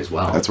business side as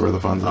well. That's where the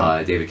fun's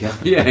are. David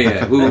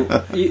Kelly. Who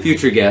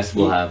future guest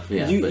will have.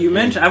 You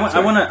mentioned. I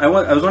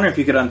was wondering if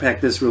you could unpack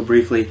this real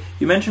briefly.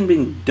 You mentioned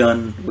being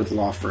done with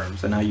law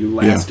firms and how you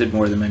lasted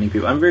more than many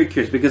people. I'm very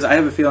curious because I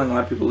have a feeling a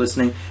lot of people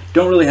listening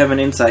don't really have an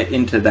insight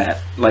into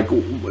that. Like,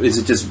 is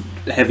it just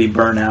heavy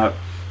burnout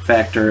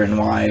factor and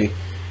why?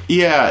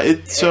 Yeah,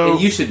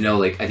 and you should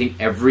know. I think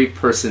every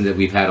person that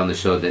we've had on the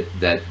show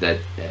that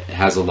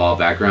has a law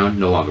background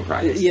no longer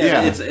practices.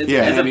 It's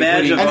a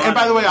badge of honor. And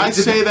by the way, I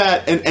say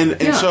that,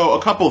 and so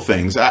a couple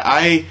things.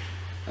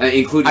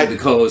 Including the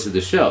co-host of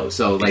the show.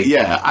 So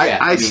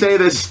I say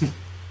this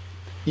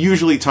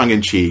usually tongue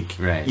in cheek,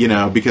 right?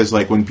 Because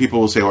when people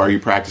will say, "Well, are you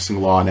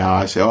practicing law now?"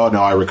 I say, "Oh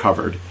no, I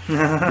recovered."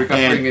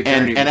 and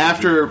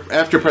after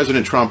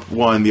President Trump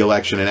won the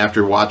election, and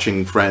after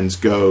watching friends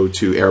go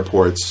to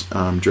airports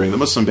during the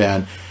Muslim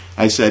ban,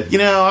 I said,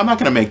 I'm not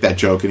going to make that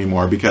joke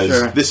anymore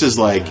because this is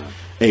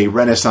a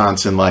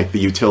renaissance in the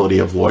utility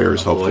of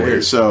lawyers,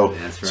 hopefully. So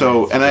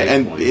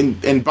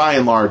and by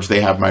and large, they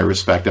have my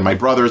respect. And my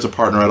brother is a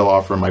partner at a law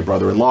firm. My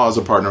brother-in-law is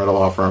a partner at a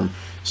law firm.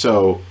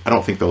 So I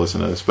don't think they'll listen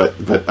to this, but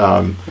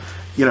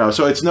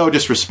so it's no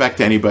disrespect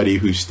to anybody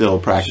who's still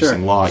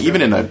practicing law,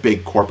 even in a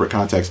big corporate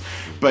context.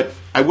 But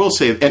I will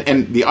say,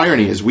 and the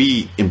irony is,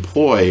 we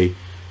employ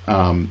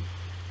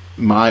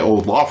my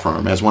old law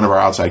firm as one of our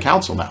outside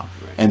counsel now,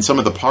 and some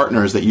of the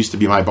partners that used to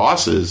be my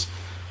bosses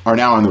are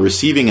now on the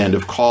receiving end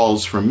of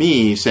calls from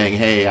me saying,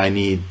 "Hey, I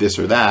need this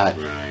or that."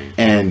 Right.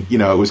 And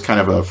it was kind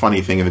of a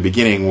funny thing in the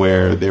beginning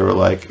where they were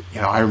like,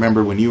 "I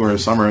remember when you were a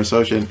summer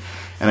associate."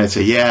 And I'd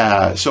say,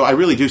 yeah. So I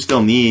really do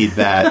still need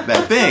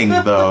that thing,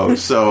 though.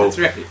 So, that's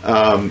right.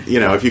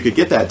 If you could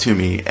get that to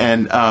me,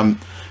 and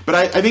but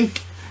I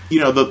think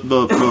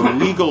the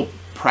legal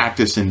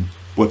practice in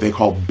what they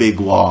call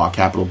big law,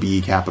 capital B,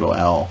 capital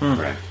L,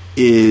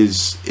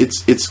 is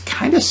it's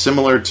kind of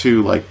similar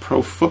to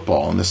pro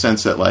football in the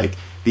sense that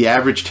the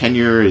average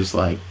tenure is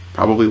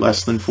probably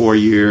less than 4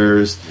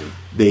 years.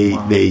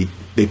 They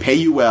they pay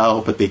you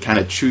well, but they kind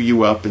of chew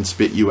you up and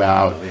spit you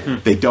out. Oh, yeah.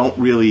 They don't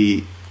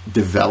really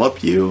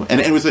develop you.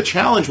 And it was a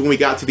challenge when we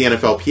got to the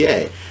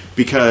NFLPA,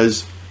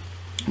 because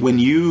when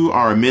you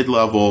are a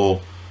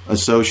mid-level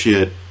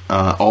associate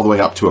all the way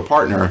up to a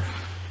partner,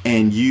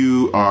 and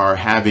you are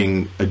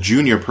having a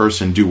junior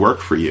person do work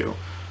for you,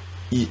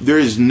 there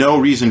is no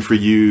reason for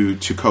you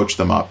to coach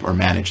them up or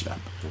manage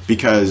them.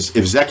 Because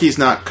if Zaki's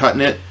not cutting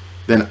it,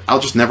 then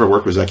I'll just never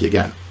work with Zaki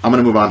again. I'm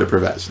going to move on to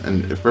Parvez.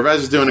 And if Parvez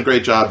is doing a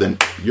great job, then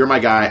you're my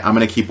guy. I'm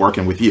going to keep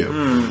working with you.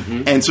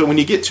 Mm-hmm. And so when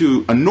you get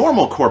to a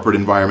normal corporate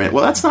environment,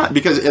 well, that's not,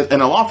 because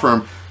in a law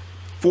firm,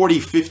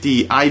 40,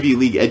 50 Ivy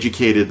League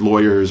educated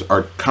lawyers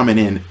are coming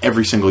in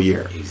every single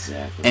year.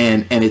 Exactly.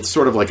 And it's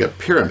sort of like a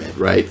pyramid,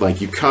 right? Like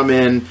you come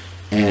in,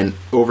 and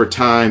over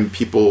time,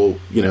 people,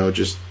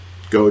 just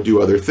go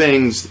do other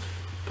things.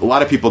 A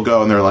lot of people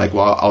go and they're like,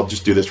 well, I'll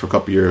just do this for a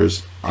couple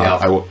years.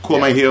 I will cool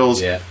my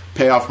heels,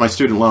 pay off my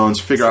student loans,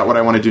 figure out what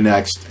I want to do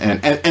next.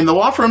 And the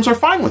law firms are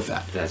fine with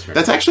that. That's right.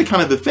 That's actually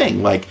kind of the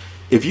thing. Like,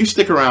 if you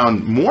stick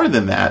around more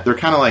than that, they're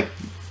kind of like,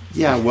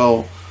 yeah,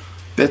 well,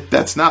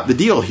 that's not the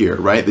deal here,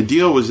 right? The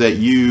deal was that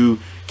you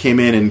came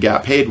in and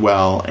got paid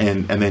well,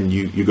 and then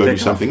you go do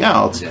something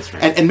else. That's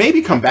right. And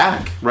maybe come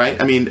back,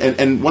 right? I mean,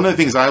 and one of the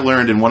things I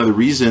learned, and one of the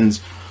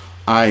reasons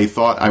I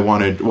thought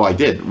I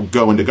did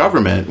go into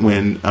government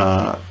when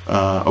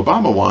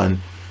Obama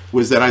won,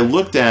 was that I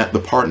looked at the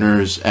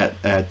partners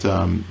at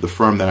the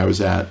firm that I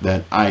was at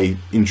that I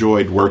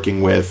enjoyed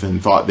working with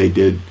and thought they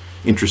did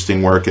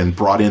interesting work and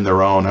brought in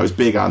their own. I was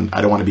big on,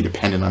 I don't want to be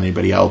dependent on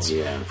anybody else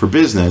for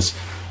business.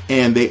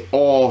 And they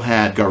all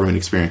had government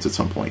experience at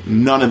some point.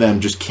 None of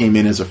them just came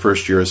in as a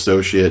first-year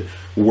associate,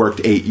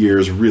 worked 8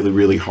 years really,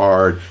 really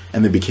hard,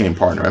 and then became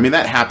partner. I mean,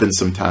 that happens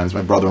sometimes.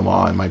 My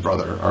brother-in-law and my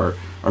brother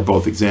are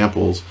both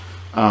examples.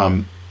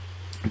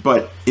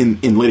 But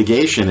in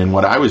litigation and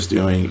what I was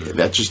doing,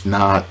 that's just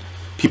not...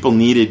 People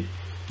needed,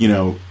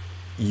 you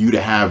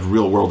to have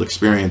real-world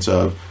experience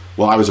of,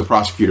 well, I was a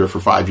prosecutor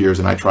for 5 years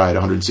and I tried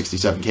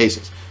 167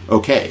 cases.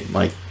 Okay,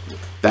 like,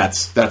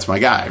 that's my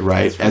guy,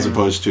 right? As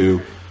opposed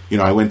to...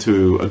 I went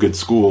to a good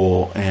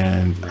school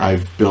and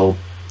I've billed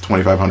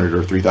 2,500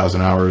 or 3,000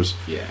 hours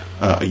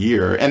a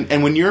year.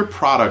 And when your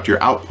product,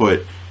 your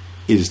output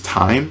is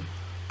time,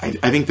 I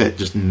think that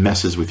just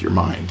messes with your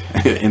mind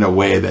in a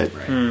way that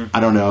I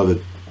don't know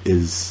that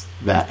is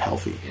that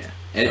healthy. Yeah.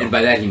 And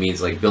by that he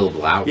means like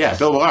billable hours. Yeah,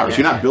 billable hours.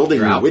 You're not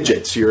building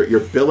widgets. You're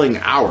billing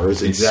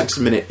hours in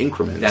 6-minute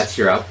increments. That's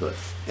your output.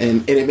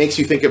 And it makes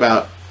you think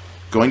about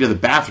going to the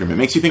bathroom. It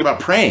makes you think about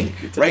praying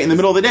right in the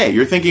middle of the day.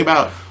 You're thinking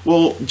about,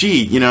 well,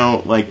 gee,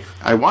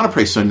 I want to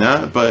pray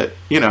sunnah, but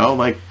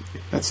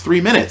that's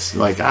 3 minutes.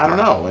 Like, I don't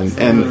know.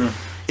 And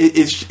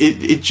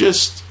it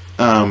just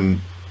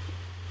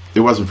it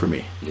wasn't for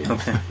me. Yeah.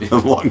 Okay.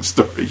 Long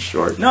story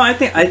short. No, I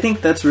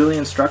think that's really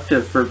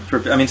instructive for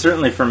I mean,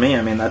 certainly for me.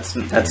 I mean,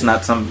 that's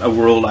not a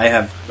world I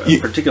have a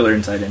particular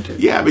insight into.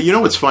 Yeah, but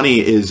what's funny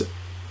is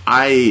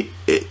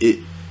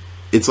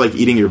it's like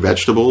eating your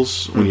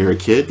vegetables when you're a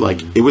kid.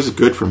 Like, it was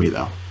good for me,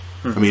 though.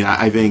 I mean,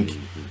 I think,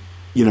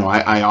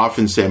 I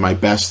often say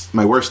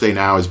my worst day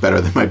now is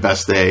better than my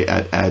best day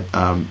at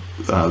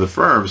the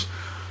firms,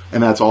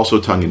 and that's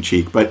also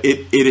tongue-in-cheek. But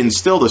it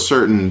instilled a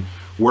certain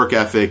work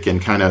ethic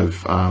and kind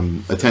of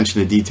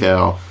attention to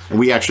detail, and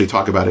we actually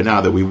talk about it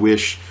now, that we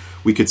wish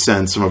we could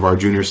send some of our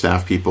junior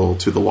staff people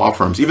to the law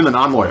firms, even the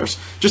non-lawyers,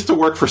 just to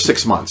work for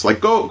 6 months.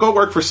 Like, go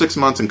work for 6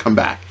 months and come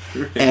back.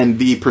 And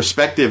the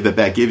perspective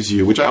that gives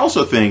you, which I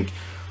also think,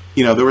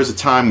 there was a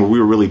time where we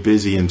were really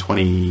busy in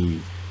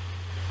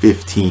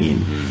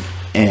 2015,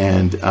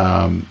 and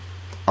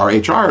our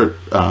HR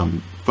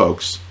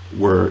folks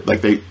were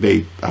like,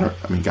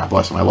 God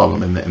bless them, I love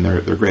them, and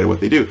they're great at what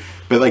they do,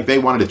 but like, they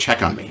wanted to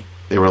check on me.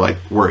 They were like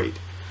worried.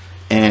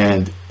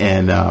 And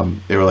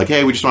they were like,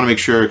 hey, we just want to make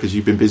sure, because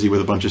you've been busy with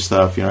a bunch of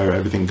stuff,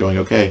 everything going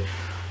okay.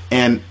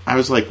 And I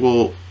was like,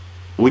 well,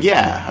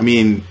 yeah. I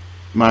mean,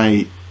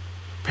 my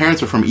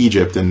parents are from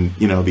Egypt, and,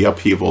 the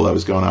upheaval that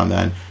was going on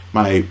then.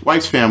 My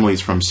wife's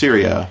family's from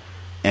Syria,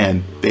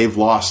 and they've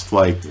lost,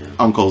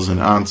 uncles and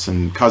aunts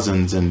and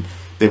cousins, and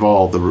they've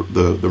all,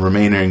 the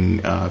remaining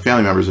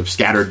family members have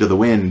scattered to the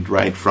wind,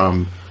 right,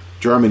 from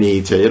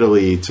Germany to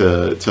Italy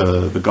to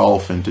the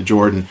Gulf and to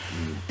Jordan.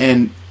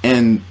 And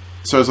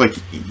so I was like,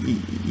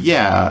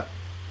 yeah,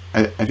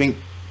 I think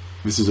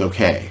this is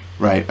okay,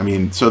 right? I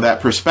mean, so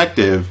that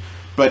perspective,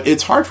 but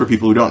it's hard for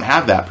people who don't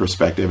have that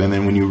perspective. And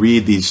then when you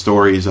read these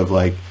stories of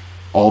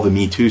all the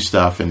Me Too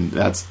stuff, and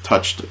that's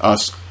touched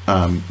us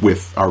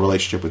with our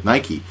relationship with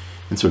Nike.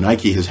 And so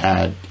Nike has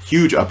had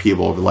huge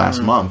upheaval over the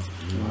last month,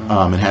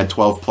 and had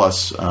 12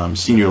 plus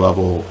senior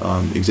level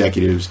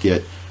executives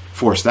get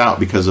forced out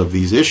because of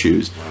these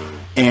issues.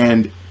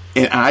 And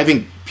I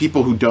think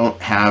people who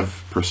don't have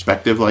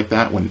perspective like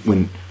that,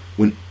 when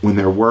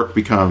their work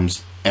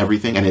becomes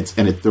everything, and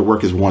their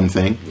work is one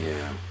thing,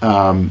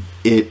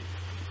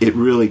 it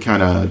really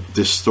kind of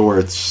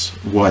distorts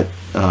what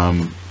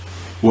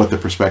the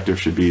perspective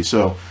should be.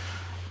 So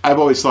I've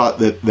always thought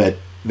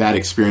that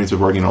experience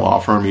of working in a law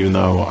firm, even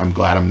though I'm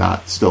glad I'm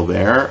not still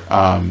there,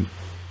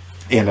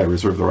 and I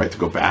reserve the right to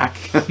go back.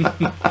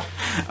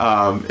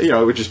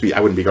 It would just be, I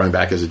wouldn't be going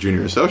back as a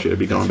junior associate. I'd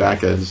be going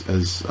back as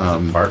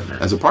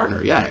a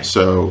partner. Yeah. Right.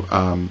 So,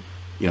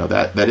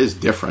 that is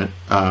different.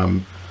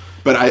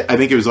 But I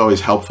think it was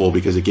always helpful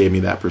because it gave me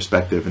that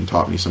perspective and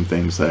taught me some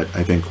things that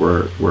I think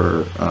were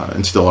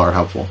and still are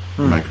helpful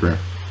in my career.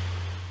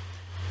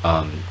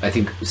 I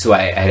think so.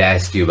 I had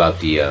asked you about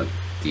the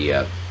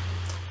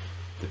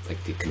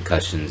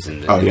concussions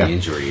and the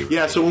injury.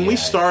 Yeah. So when we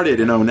started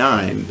in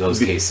 2009, those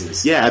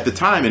cases. Yeah, at the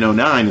time in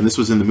 2009, and this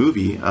was in the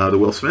movie, the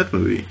Will Smith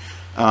movie,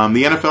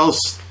 the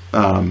NFL's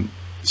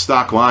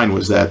stock line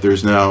was that it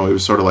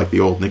was sort of like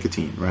the old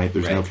nicotine, right?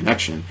 There's no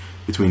connection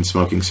between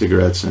smoking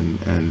cigarettes and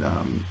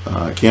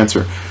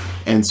cancer.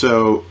 And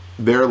so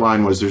their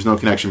line was there's no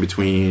connection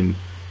between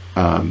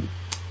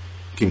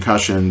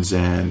concussions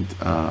and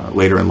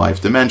later in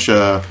life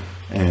dementia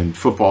and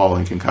football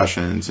and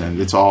concussions,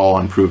 and it's all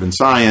unproven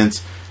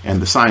science.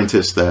 And the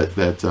scientist that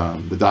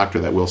the doctor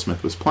that Will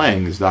Smith was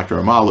playing is Dr.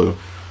 Amalu.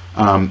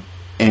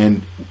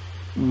 And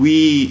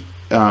we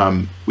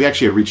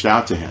actually had reached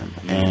out to him,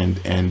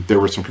 and there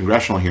were some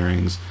congressional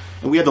hearings,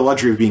 and we had the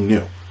luxury of being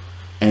new.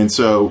 And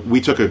so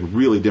we took a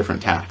really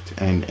different tact,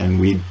 and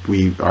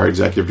our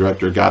executive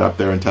director got up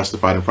there and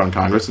testified in front of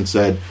Congress and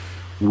said,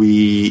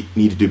 we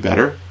need to do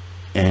better,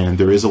 and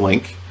there is a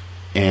link,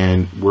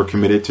 and we're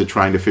committed to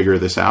trying to figure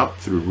this out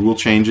through rule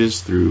changes,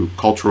 through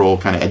cultural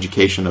kind of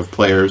education of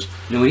players.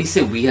 Now, when you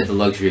say we had the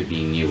luxury of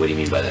being new, what do you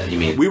mean by that? You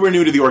mean we were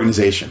new to the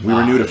organization. We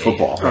were new to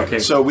football. Yeah. Okay.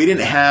 So we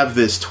didn't have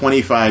this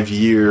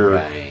 25-year,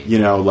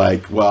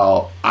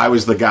 I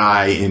was the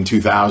guy in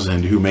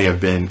 2000 who may have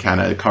been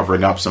kind of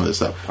covering up some of this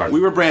stuff. We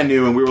were brand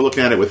new, and we were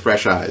looking at it with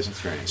fresh eyes.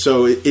 That's right.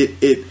 So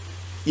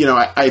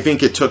I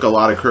think it took a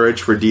lot of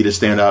courage for Dee to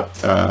stand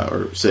up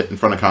or sit in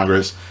front of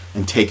Congress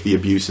and take the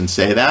abuse and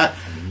say that.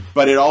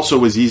 But it also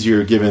was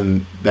easier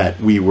given that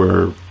we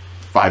were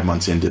 5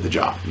 months into the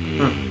job.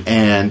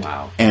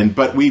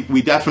 But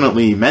we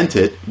definitely meant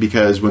it,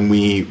 because when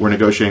we were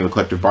negotiating the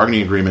collective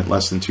bargaining agreement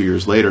less than 2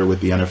 years later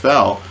with the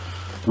NFL,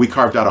 we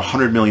carved out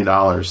 $100 million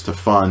to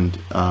fund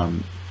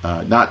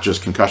not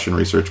just concussion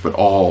research, but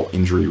all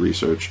injury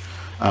research.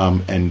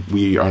 And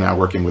we are now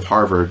working with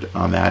Harvard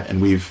on that,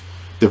 and we've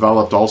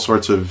developed all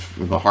sorts of,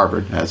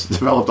 Harvard has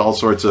developed all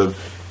sorts of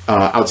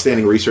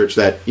outstanding research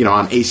that,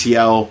 on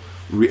ACL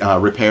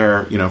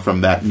repair,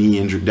 from that knee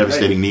injury,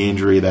 devastating knee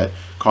injury that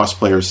cost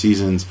players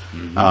seasons,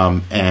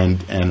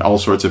 and all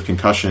sorts of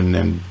concussion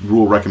and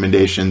rule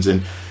recommendations,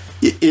 and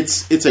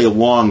it's a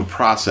long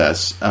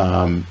process,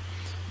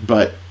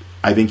 but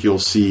I think you'll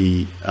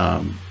see,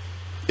 and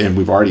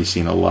we've already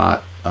seen a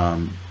lot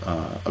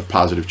of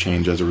positive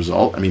change as a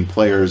result. I mean,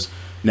 players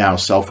now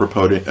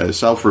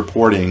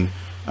self-reporting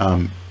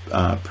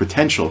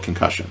potential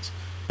concussions.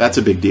 That's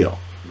a big deal,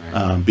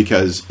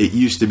 because it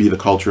used to be the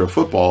culture of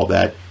football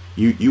that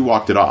you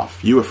walked it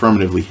off. You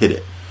affirmatively hid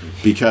it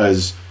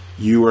because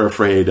you were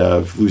afraid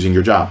of losing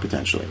your job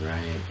potentially.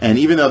 Right. And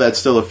even though that's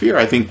still a fear,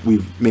 I think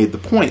we've made the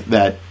point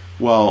that,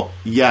 but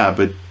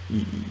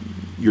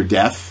your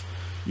death,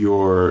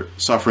 you're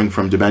suffering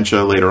from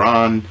dementia later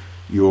on,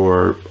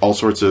 your all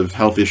sorts of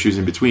health issues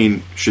in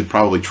between should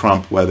probably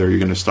trump whether you're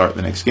going to start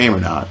the next game or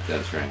not.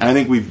 That's right. And I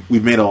think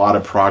we've made a lot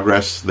of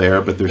progress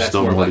there, but there's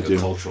still more to do. That's more like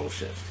a cultural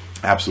shift.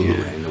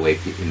 Absolutely. Yeah, in the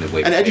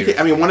way and educate.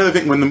 I mean, one of the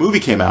things when the movie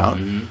came out,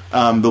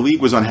 the league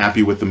was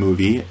unhappy with the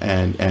movie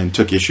and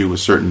took issue with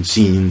certain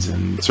scenes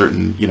and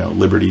certain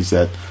liberties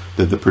that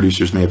the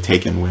producers may have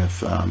taken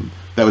with.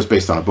 That was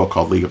based on a book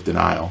called League of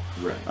Denial,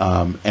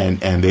 right.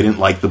 And they didn't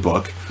like the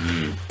book,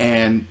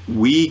 and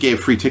we gave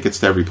free tickets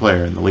to every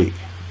player in the league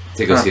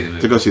to go see the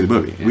movie. To go see the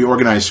movie. Yeah. We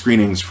organized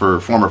screenings for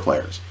former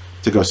players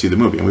to go see the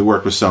movie, and we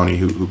worked with Sony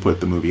who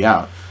put the movie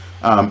out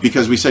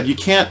because we said you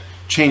can't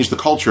change the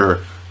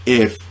culture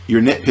if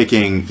you're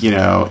nitpicking,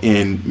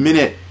 in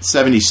minute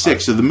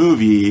 76 of the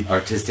movie.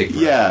 Artistic.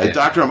 Yeah,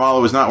 Dr.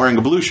 Amalu was not wearing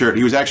a blue shirt.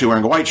 He was actually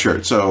wearing a white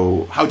shirt.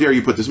 So how dare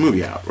you put this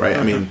movie out, right?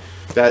 I mean,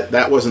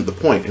 that wasn't the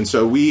point. And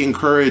so we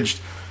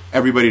encouraged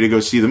everybody to go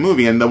see the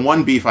movie. And the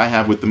one beef I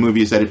have with the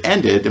movie is that it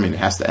ended. I mean, it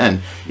has to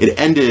end. It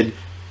ended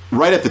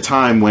right at the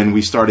time when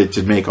we started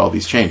to make all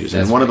these changes.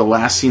 And one of the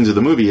last scenes of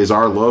the movie is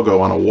our logo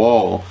on a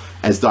wall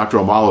as Dr.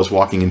 Amalu is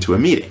walking into a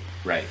meeting.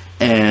 Right.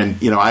 And,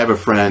 I have a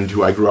friend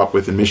who I grew up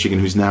with in Michigan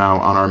who's now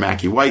on our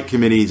Mackey White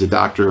committee. He's a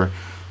doctor,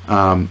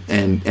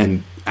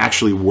 and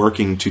actually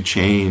working to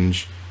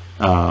change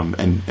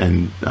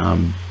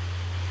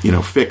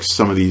fix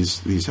some of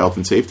these health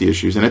and safety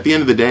issues. And at the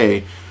end of the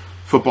day,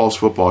 football's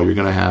football. You're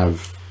going to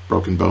have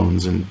broken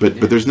bones, but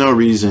there's no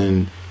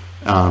reason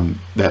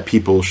that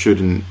people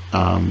shouldn't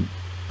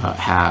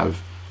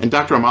have, and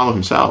Dr. Amalu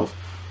himself,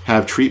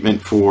 have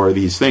treatment for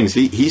these things.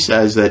 He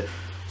says that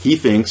he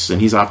thinks,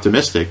 and he's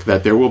optimistic,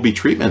 that there will be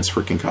treatments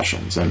for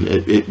concussions, and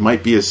it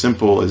might be as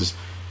simple as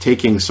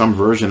taking some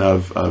version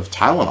of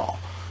Tylenol.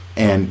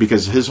 And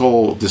because his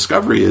whole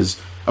discovery is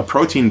a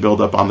protein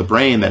buildup on the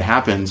brain that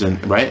happens,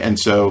 and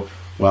so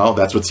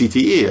that's what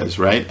CTE is,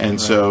 right? And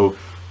so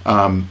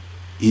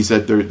he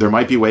said there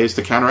might be ways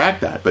to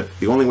counteract that, but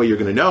the only way you're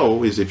going to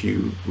know is if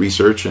you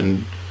research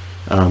and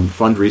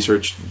fund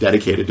research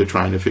dedicated to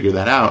trying to figure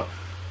that out.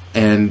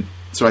 And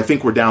so I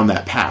think we're down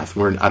that path.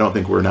 I don't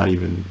think we're not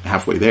even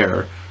halfway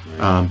there.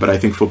 But I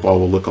think football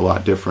will look a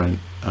lot different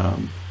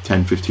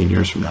 10, 15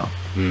 years from now.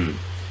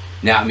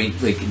 Now, I mean,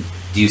 like,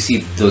 do you see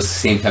those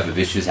same type of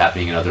issues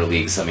happening in other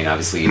leagues? I mean,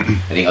 obviously, I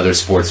think other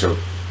sports are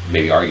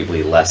maybe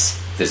arguably less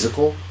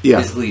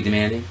physically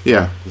demanding.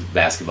 Yeah.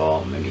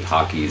 Basketball, maybe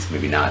hockey is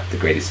maybe not the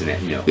greatest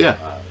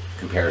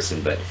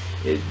comparison, but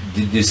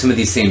do some of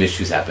these same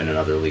issues happen in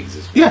other leagues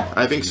as well? Yeah,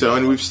 I think so,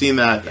 and we've seen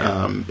that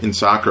in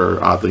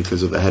soccer, oddly,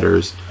 because of the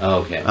headers.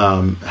 Oh, okay.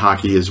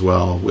 Hockey as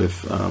well,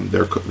 with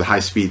the high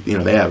speed.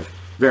 They have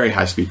very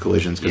high speed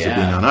collisions because of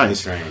being on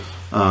ice.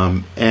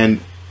 Right. And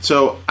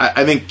so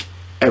I think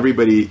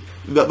everybody,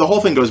 the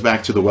whole thing goes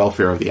back to the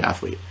welfare of the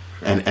athlete.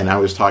 And I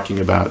was talking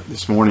about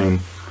this morning.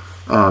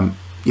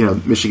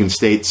 Michigan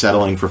State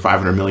settling for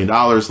 $500 million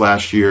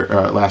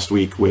last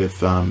week with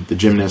the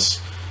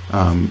gymnasts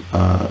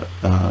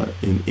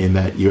in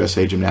that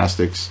USA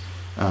Gymnastics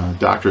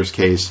doctor's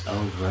case.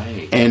 Oh,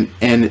 right.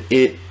 And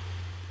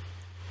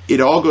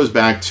it all goes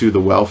back to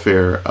the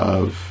welfare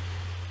of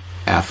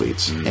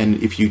athletes.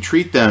 And if you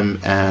treat them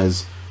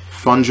as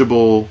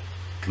fungible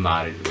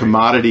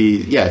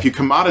commodity, if you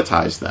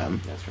commoditize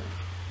them, that's right,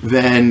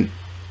 then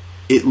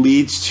it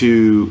leads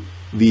to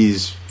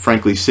these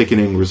frankly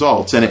sickening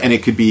results. And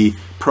it could be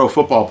pro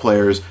football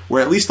players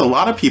where at least a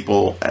lot of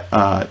people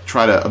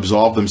try to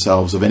absolve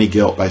themselves of any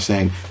guilt by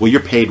saying, well, you're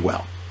paid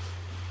well,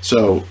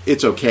 so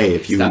it's okay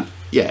if you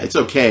it's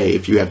okay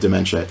if you have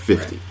dementia at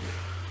 50. Right.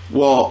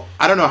 Well,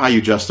 I don't know how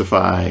you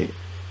justify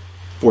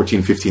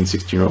 14, 15,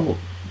 16-year-old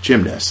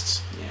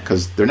gymnasts,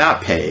 because they're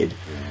not paid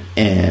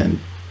and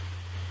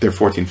they're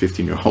 14,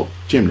 15-year-old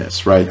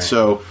gymnasts, right?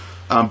 So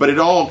but it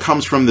all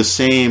comes from the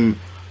same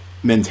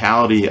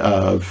mentality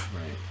of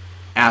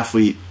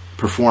athlete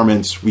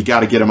performance. We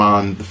got to get them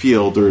on the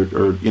field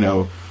or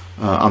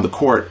on the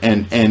court,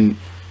 and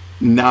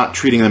not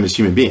treating them as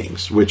human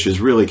beings, which is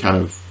really kind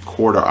of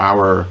core to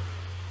our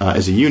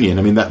as a union.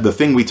 I mean, the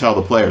thing we tell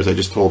the players, I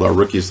just told our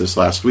rookies this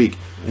last week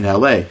in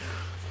LA,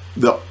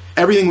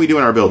 everything we do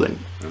in our building,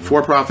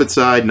 for-profit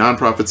side,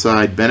 non-profit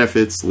side,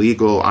 benefits,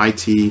 legal,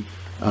 IT,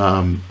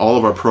 all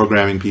of our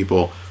programming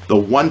people, the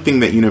one thing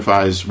that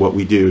unifies what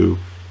we do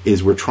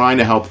is we're trying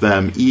to help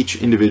them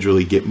each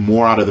individually get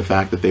more out of the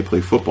fact that they play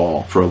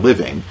football for a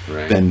living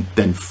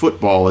than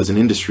football as an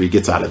industry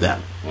gets out of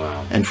them.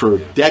 Wow. And for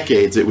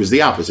decades, it was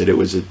the opposite. It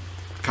was a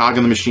cog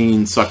in the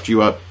machine, sucked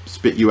you up,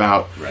 spit you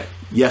out. Right.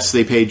 Yes,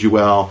 they paid you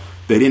well.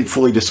 They didn't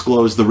fully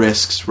disclose the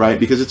risks, right?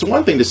 Because it's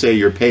one thing to say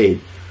you're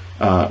paid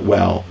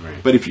well,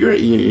 but if you're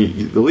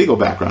the legal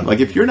background, like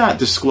if you're not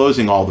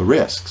disclosing all the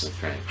risks,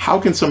 how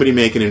can somebody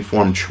make an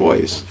informed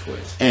choice?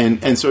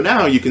 And so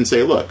now you can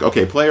say, look,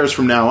 okay, players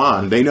from now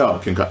on, they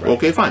know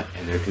okay, fine,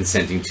 and they're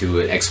consenting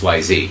to an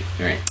XYZ,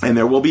 right? And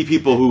there will be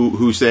people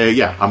who say,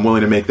 yeah, I'm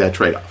willing to make that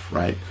trade-off,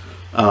 right?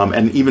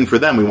 And even for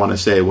them, we want to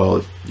say, well,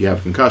 if you have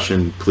a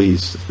concussion,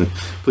 please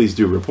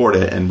do report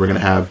it. And we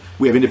have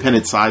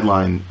independent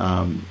sideline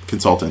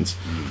consultants.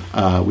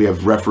 We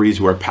have referees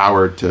who are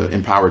empowered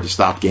to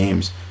stop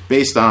games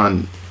based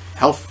on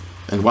health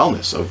and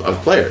wellness of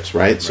players,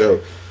 right?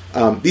 So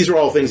these are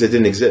all things that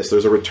didn't exist.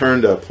 There's a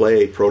return to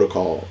play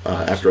protocol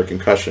after a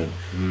concussion.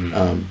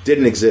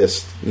 Didn't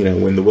exist,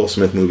 when the Will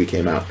Smith movie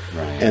came out.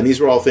 And these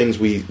were all things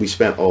we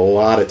spent a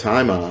lot of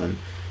time on.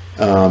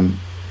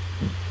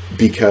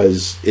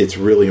 Because it's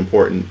really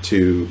important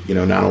to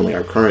not only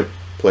our current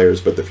players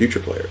but the future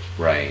players.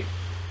 Right.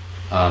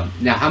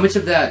 Now, how much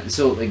of that?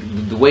 So, like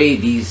the way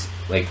these,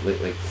 like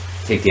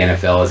take the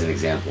NFL as an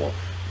example,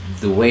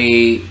 the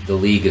way the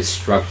league is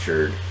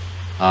structured.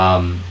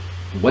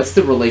 What's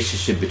the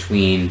relationship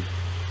between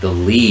the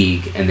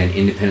league and then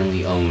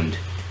independently owned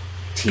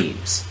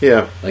teams?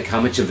 Yeah. Like how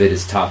much of it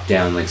is top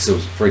down? Like so,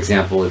 for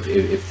example,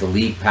 if the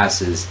league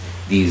passes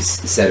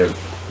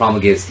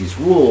promulgates these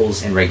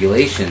rules and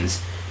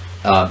regulations.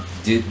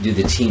 Do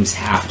the teams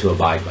have to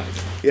abide by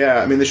them?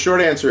 Yeah, I mean the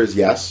short answer is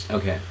yes.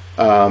 Okay.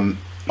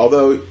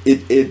 Although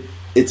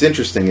it's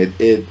interesting.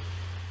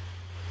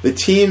 The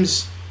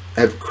teams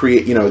have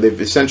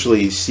they've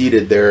essentially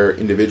ceded their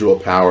individual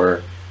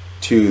power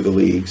to the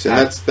leagues,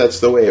 and that's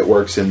the way it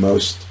works in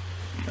most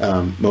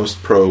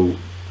pro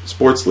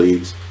sports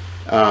leagues,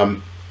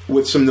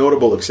 with some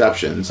notable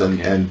exceptions.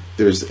 And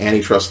there's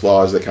antitrust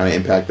laws that kind of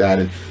impact that.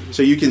 And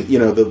so you can,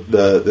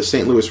 the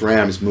St. Louis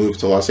Rams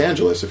moved to Los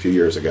Angeles a few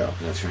years ago.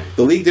 That's right.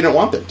 The league didn't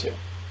want them to,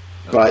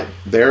 but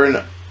they're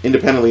an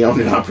independently owned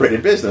and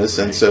operated business,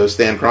 and so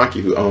Stan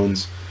Kroenke, who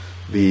owns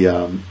the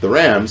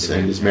Rams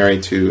and is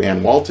married to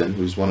Ann Walton,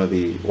 who's one of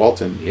the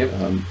Walton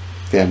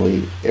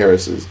family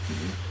heiresses.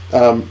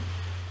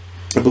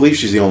 I believe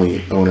she's the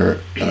only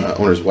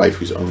owner's wife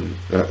who's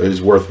is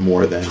worth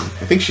more than,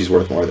 I think she's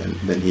worth more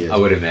than he is. I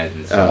would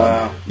imagine so.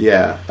 Wow.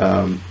 Yeah,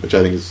 which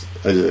I think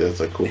it's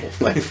like cool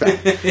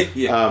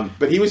fact.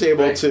 But he was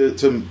able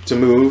to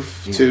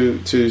move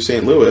to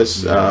St.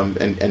 Louis,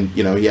 and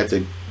he had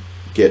to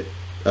get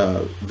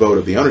a vote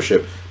of the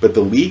ownership, but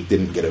the league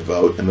didn't get a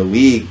vote, and the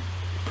league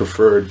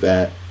preferred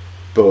that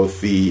both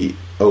the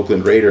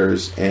Oakland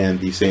Raiders and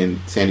the San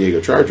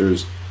Diego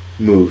Chargers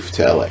move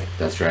to LA.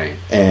 That's right.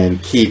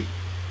 And keep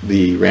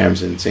the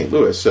Rams in St.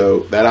 Louis.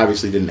 So that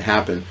obviously didn't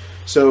happen.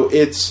 So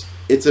it's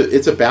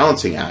a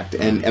balancing act.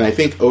 And I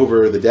think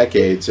over the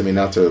decades, I mean,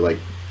 not to like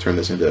turn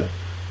this into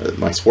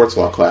my sports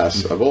law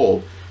class of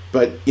old,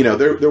 but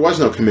there was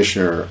no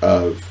commissioner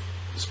of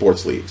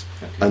sports leagues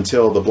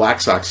until the Black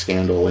Sox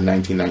scandal in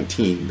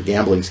 1919, the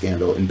gambling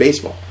scandal in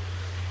baseball.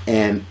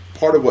 And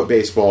part of what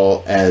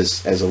baseball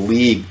as a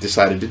league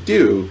decided to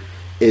do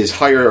is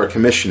hire a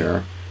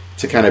commissioner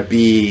to kind of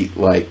be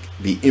like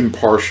the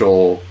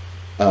impartial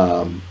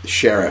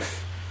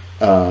sheriff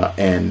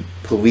and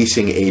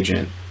policing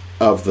agent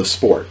of the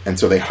sport. And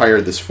so they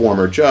hired this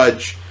former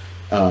judge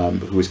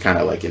who was kind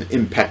of like an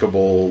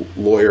impeccable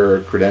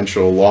lawyer,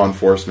 credential, law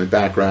enforcement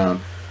background.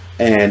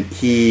 And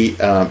he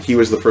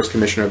was the first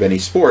commissioner of any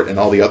sport, and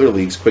all the other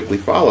leagues quickly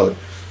followed.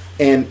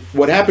 And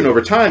what happened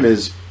over time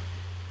is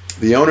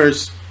the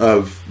owners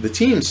of the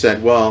team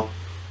said, well,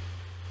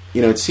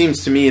 it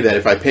seems to me that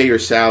if I pay your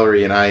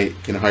salary and I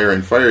can hire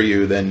and fire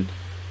you, then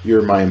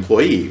you're my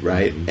employee,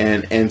 right?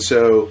 Mm-hmm. And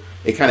so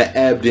it kind of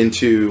ebbed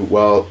into,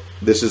 well,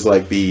 this is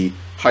like the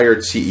hired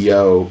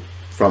CEO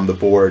from the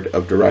board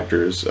of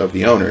directors of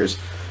the owners.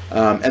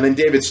 And then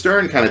David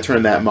Stern kind of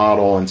turned that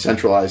model and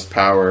centralized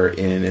power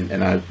in,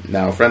 and I'm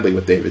now friendly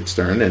with David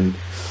Stern, and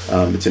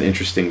it's an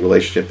interesting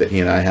relationship that he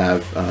and I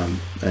have,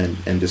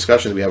 and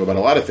discussions we have about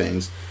a lot of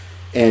things.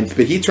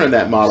 But he turned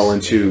that model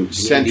into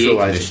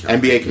centralized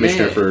NBA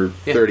commissioner for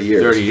 30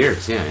 years. 30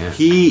 years, yeah.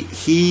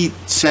 He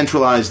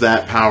centralized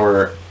that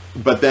power,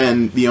 but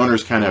then the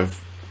owners kind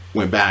of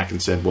went back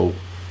and said, well,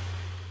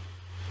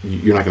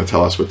 you're not going to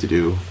tell us what to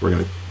do. We're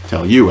going to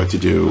tell you what to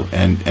do.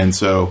 And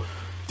so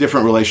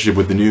different relationship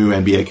with the new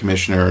NBA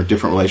commissioner,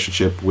 different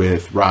relationship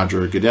with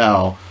Roger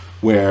Goodell,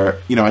 where,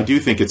 I do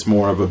think it's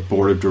more of a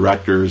board of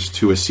directors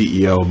to a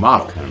CEO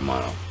model. Kind of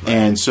model. Right.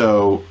 And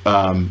so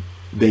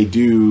they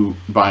do,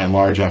 by and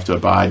large, have to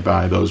abide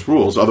by those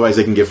rules. Otherwise,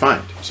 they can get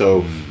fined.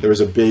 So there was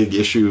a big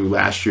issue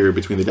last year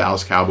between the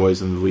Dallas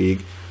Cowboys and the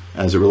league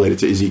as it related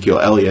to Ezekiel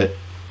Elliott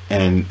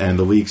and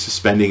the league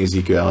suspending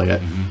Ezekiel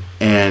Elliott. Mm-hmm.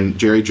 And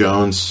Jerry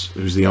Jones,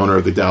 who's the owner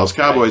of the Dallas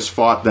Cowboys,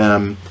 fought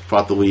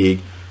the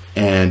league,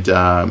 and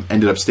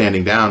ended up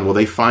standing down. Well,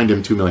 they fined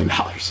him $2 million,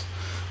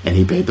 and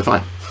he paid the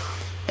fine.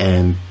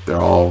 And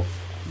they're all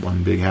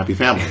one big happy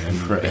family, and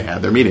they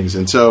had their meetings.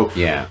 And so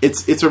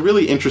it's a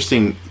really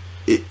interesting...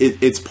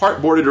 It's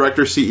part board of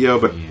directors,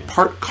 CEO, but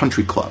part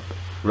country club.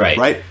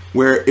 Right?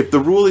 Where if the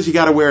rule is you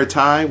got to wear a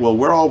tie, well,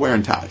 we're all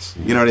wearing ties.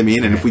 You know what I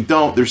mean? And if we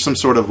don't, there's some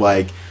sort of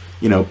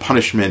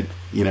punishment,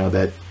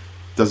 that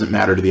doesn't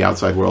matter to the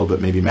outside world,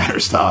 but maybe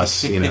matters to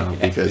us,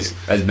 because...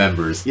 as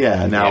members.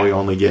 Yeah, now we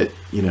only get,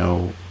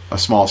 a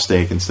small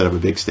steak instead of a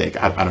big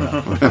steak. I don't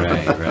know.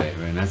 Right.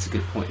 That's a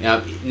good point. Now,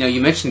 you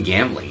mentioned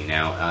gambling.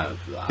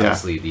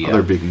 Obviously the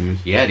other big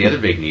news. Yeah, the other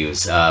big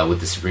news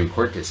with the Supreme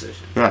Court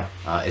decision. Yeah.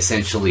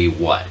 Essentially,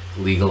 what?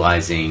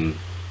 Legalizing.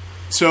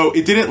 So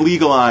it didn't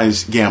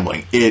legalize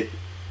gambling. It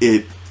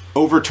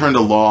overturned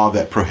a law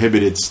that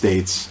prohibited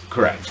states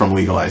from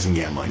legalizing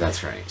gambling.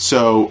 That's right.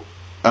 So.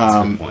 That's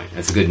a good point.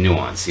 That's a good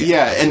nuance.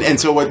 Yeah, and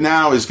so what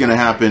now is going to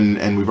happen,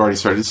 and we've already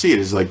started to see it,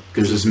 is like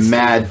there's this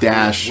mad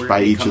dash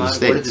by each of the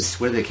states.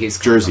 Where did the case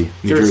come Jersey,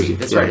 from? New Jersey.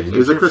 That's right. It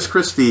was a Chris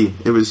Christie.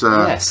 It was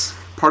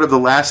part of the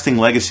lasting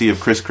legacy of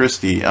Chris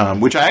Christie,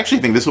 which I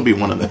actually think this will be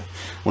one of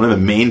the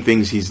main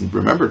things he's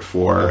remembered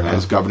for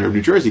as governor of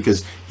New Jersey,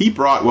 because he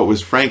brought what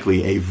was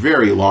frankly a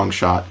very long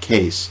shot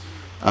case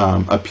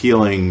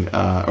appealing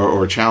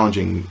or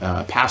challenging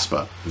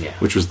PASPA,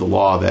 which was the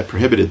law that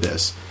prohibited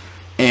this,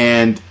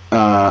 and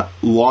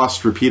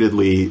lost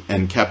repeatedly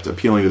and kept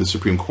appealing to the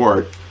Supreme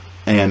Court,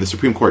 and the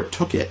Supreme Court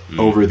took it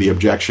over the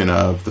objection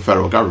of the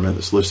federal government.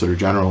 The Solicitor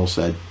General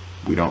said,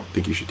 we don't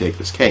think you should take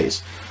this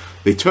case.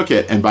 They took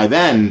it, and by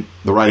then,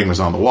 the writing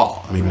was on the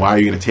wall. I mean, why are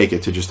you going to take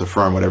it to just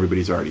affirm what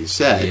everybody's already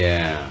said?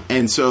 Yeah.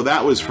 And so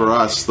that was, for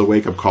us, the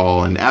wake-up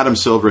call. And Adam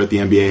Silver at the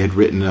NBA had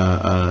written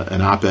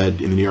an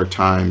op-ed in the New York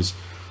Times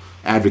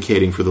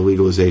advocating for the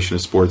legalization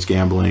of sports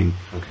gambling.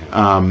 Okay.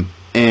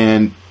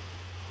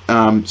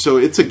 So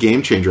it's a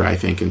game changer, I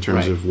think, in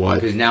terms of what...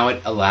 Because now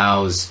it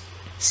allows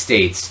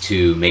states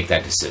to make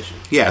that decision.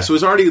 Yeah, so it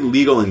was already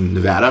legal in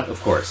Nevada.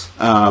 Of course.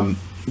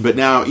 But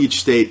now each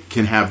state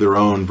can have their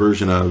own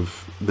version of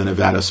the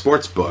Nevada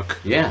sports book.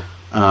 Yeah.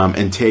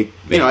 And take...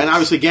 and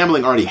obviously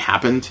gambling already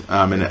happened.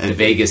 And the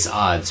Vegas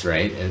odds,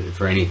 right,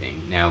 for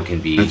anything now can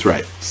be... That's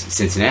right.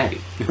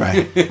 Cincinnati.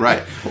 Right.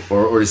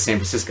 or San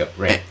Francisco,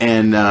 right.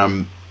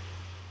 And...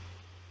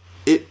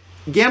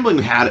 Gambling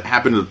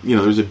happened.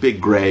 There's a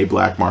big gray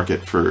black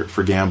market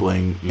for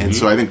gambling, and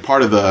so I think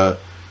part of the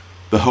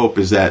hope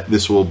is that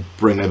this will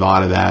bring a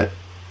lot of that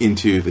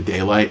into the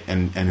daylight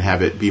and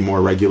have it be more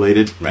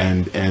regulated. Right.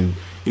 And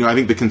I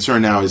think the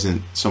concern now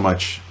isn't so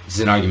much. It's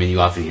an argument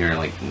you often hear,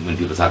 like when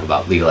people talk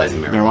about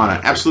legalizing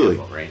marijuana. Absolutely,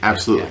 example, right?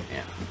 Absolutely.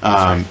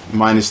 Yeah.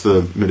 Minus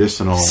the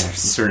medicinal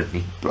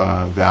certainly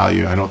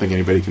value. I don't think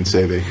anybody can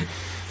say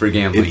for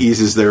gambling it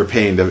eases their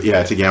pain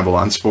to gamble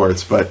on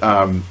sports, but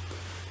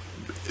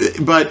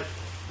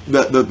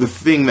the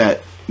thing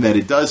that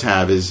it does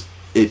have is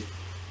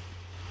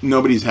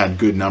nobody's had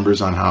good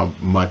numbers on how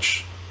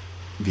much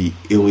the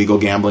illegal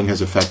gambling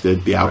has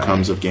affected the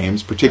outcomes of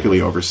games,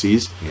 particularly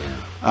overseas.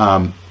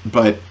 Yeah.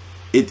 But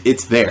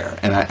it's there,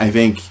 and I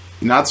think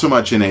not so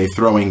much in a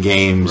throwing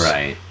games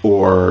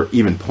or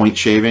even point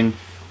shaving,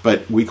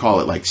 but we call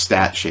it like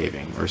stat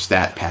shaving or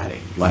stat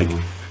padding. Like,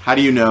 how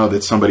do you know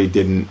that somebody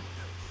didn't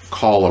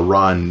call a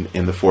run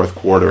in the fourth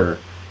quarter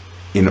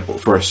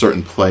for a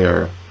certain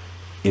player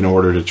in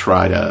order to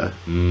try to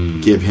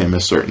give him a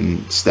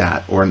certain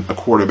stat, or a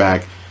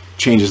quarterback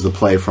changes the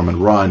play from a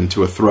run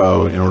to a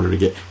throw in order to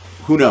get,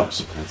 who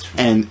knows? That's true.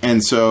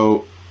 And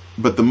so,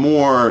 but the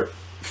more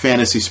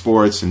fantasy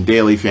sports and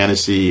daily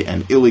fantasy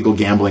and illegal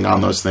gambling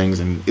on those things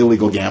and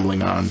illegal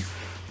gambling on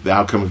the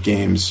outcome of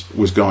games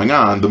was going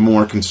on, the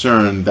more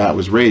concern that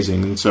was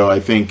raising. And so I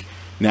think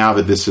now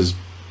that this is,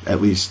 at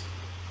least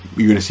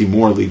you're going to see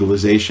more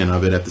legalization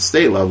of it at the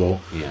state level.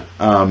 Yeah.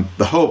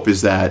 The hope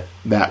is that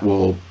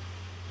will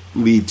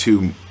lead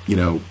to,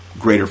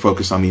 greater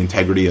focus on the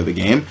integrity of the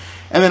game.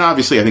 And then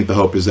obviously I think the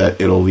hope is that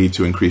it'll lead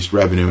to increased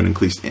revenue and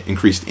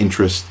increased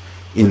interest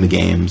in the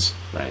games.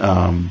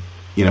 Right.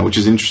 Which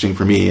is interesting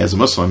for me as a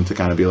Muslim to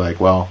kind of be like,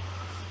 well,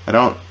 I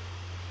don't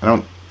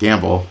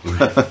gamble.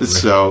 Right.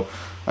 So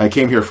I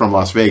came here from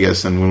Las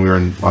Vegas, and when we were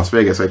in Las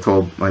Vegas, I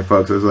told my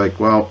folks, I was like,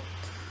 well,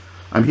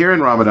 I'm here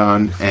in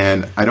Ramadan,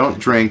 and I don't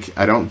drink,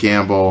 I don't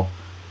gamble,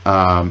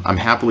 I'm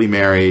happily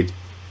married,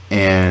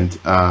 and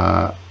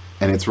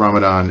it's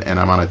Ramadan, and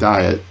I'm on a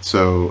diet,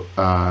 so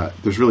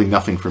there's really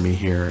nothing for me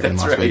here in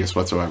Las Vegas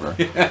whatsoever.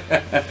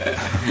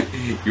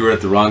 You were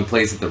at the wrong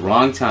place at the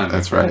wrong time.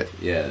 That's right.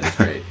 Yeah, that's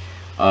right.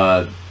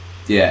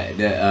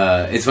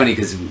 It's funny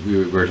because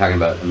we were talking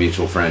about a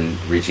mutual friend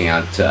reaching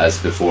out to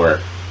us before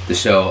the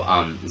show,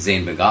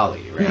 Zain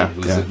Bengali, right? Yeah,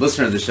 who's a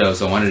listener of the show,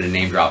 so I wanted to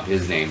name drop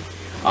his name.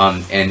 One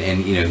of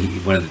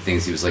the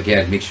things he was like,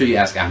 yeah, make sure you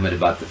ask Ahmed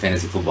about the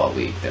fantasy football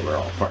league that we're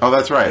all part of. Oh,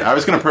 that's right. I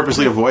was going to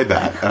purposely avoid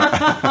that.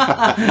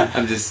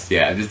 I'm just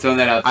throwing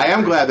that out there. I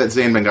am glad that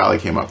Zain Bengali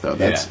came up, though.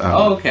 That's,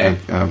 okay.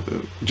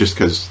 Just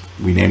because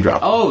we name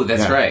dropped. Oh,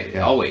 that's right.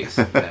 Yeah. Always.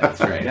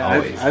 That's right. Yeah,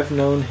 always. I've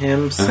known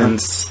him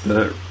since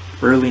the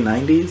early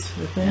 90s,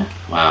 I think.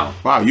 Yeah.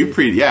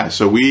 Wow,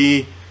 so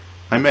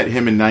I met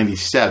him in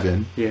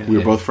 97. Yeah. We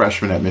were both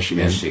freshmen at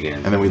Michigan.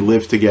 And then we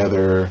lived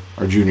together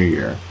our junior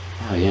year.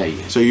 Oh,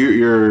 yeah. So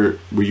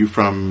were you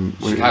from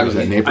Chicago? Was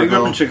that Naperville? I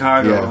grew up in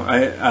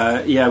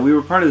Chicago. Yeah. We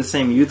were part of the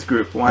same youth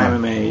group,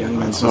 YMMA, Young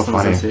Men's Muslim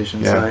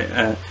Association.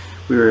 Yeah. So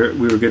we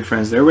were good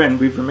friends there, and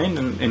we've remained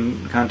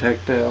in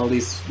contact. All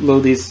these.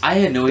 I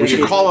had no idea.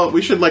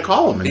 We should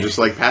call him and just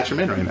patch him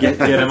in right now. Get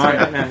him on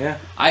right now. Yeah.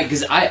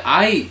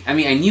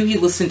 I knew he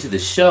listened to the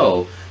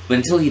show, but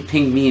until he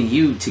pinged me and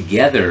you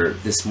together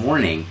this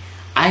morning,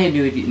 I had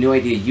no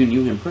idea you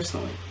knew him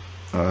personally.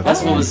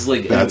 That's what was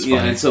like. That's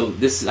funny. And so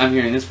I'm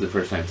hearing this for the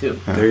first time too.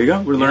 There you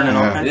go. We're learning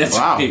all kinds of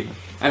stuff. Wow.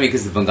 Right.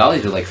 Because the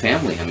Bengalis are like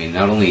family.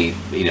 Not only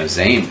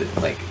Zayn,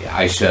 but like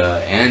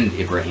Aisha and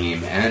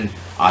Ibrahim and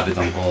Abid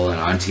uncle and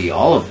auntie,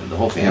 all of them, the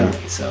whole family.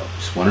 Yeah. So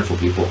just wonderful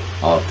people,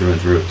 all through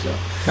and through. So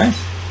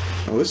nice.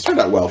 Well, this turned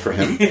out well for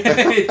him.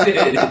 It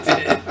did.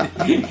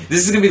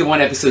 This is going to be the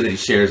one episode that he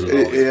shares with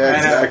all. Yeah,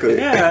 exactly.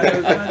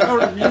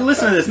 Yeah,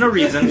 listen to this. No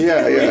reason.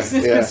 Yeah.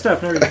 Good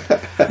stuff. No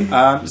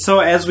reason. So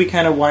as we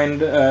kind of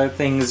wind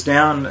things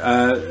down,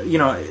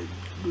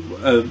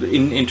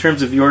 in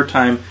terms of your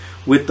time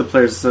with the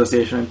Players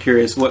Association, I'm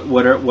curious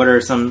what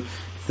are some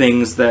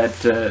things that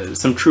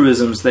some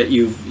truisms that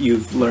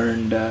you've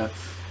learned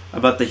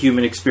about the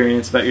human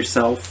experience, about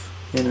yourself.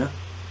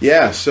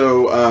 Yeah.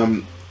 So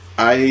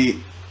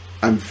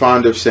I'm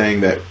fond of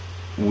saying that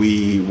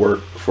we work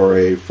for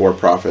a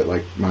for-profit,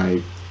 like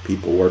my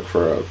people work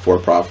for a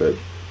for-profit,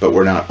 but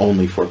we're not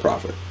only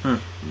for-profit.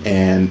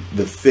 And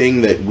the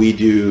thing that we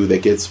do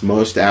that gets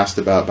most asked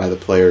about by the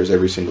players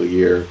every single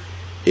year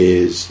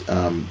is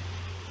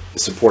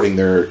supporting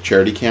their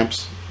charity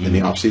camps in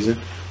the off-season.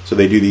 So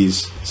they do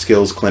these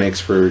skills clinics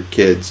for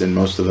kids, and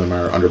most of them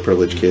are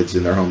underprivileged kids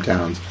in their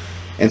hometowns.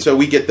 And so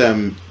we get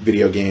them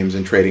video games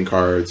and trading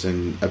cards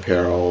and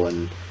apparel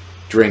and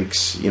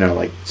drinks,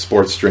 like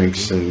sports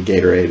drinks and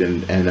Gatorade,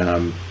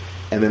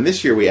 and then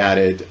this year we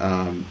added,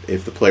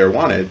 if the player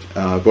wanted,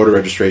 voter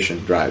registration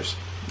drives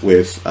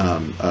with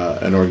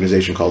an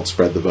organization called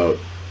Spread the Vote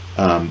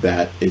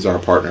that is our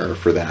partner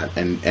for that,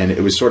 and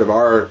it was sort of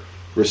our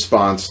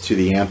response to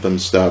the anthem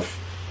stuff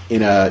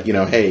in a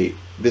hey,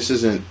 this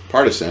isn't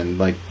partisan,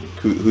 like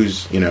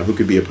who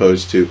could be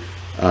opposed to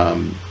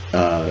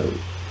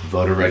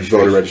voter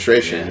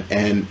registration. Yeah.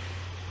 And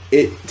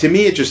to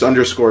me, it just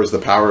underscores the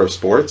power of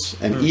sports.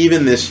 And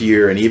even this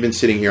year, and even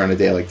sitting here on a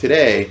day like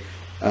today,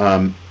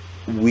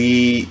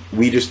 we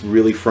just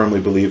really firmly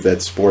believe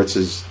that sports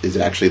is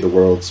actually the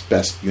world's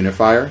best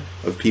unifier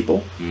of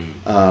people.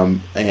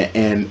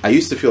 And I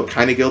used to feel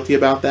kind of guilty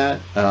about that,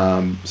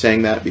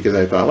 saying that, because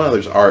I thought, well,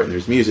 there's art and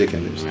there's music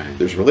and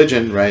there's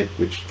religion, right,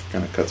 which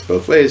kind of cuts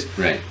both ways.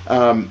 Right.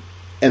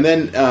 And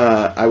then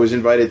I was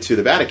invited to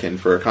the Vatican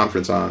for a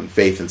conference on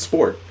faith and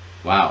sport.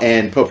 Wow.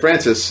 And Pope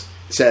Francis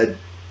said,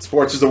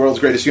 sports is the world's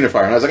greatest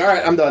unifier. And I was like, all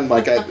right, I'm done.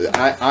 Like,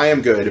 I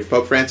am good. If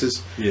Pope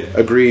Francis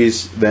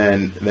agrees,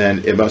 then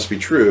it must be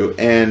true.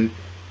 And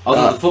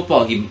although the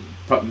football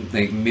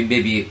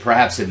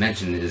perhaps it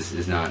mentioned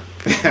is not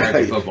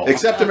American football.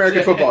 Except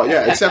American football.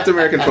 Yeah, except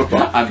American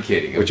football. I'm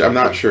kidding. Which I'm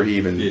not sure he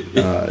even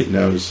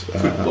knows.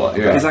 Football.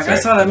 He's like, I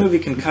saw that movie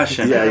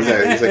Concussion. Yeah,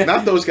 exactly. He's like,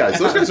 not those guys.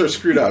 Those guys are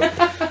screwed up.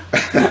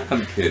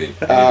 I'm kidding.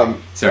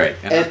 Sorry.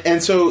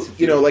 And so,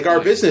 like our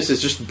business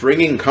is just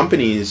bringing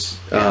companies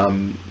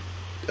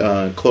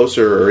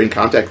closer or in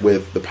contact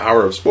with the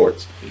power of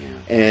sports. Yeah.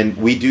 And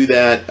we do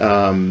that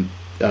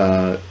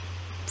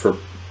for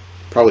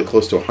probably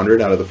close to 100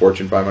 out of the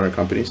Fortune 500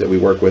 companies that we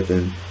work with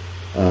in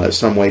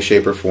some way,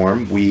 shape, or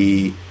form.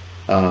 We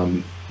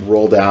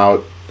rolled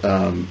out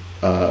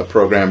a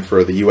program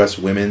for the U.S.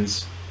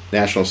 women's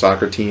national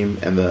soccer team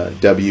and the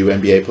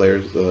WNBA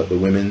players, the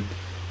women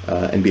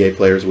NBA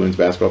players, women's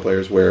basketball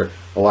players, where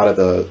a lot of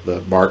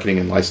the marketing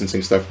and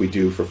licensing stuff we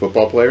do for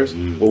football players,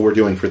 well, we're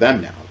doing for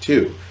them now,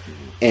 too.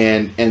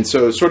 And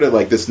so sort of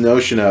like this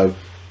notion of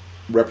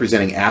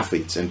representing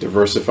athletes and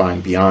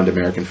diversifying beyond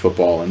American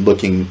football and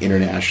looking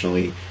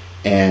internationally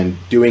and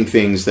doing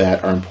things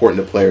that are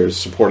important to players,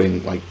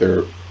 supporting like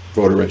their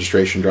voter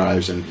registration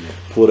drives and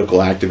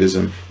political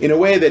activism in a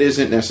way that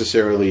isn't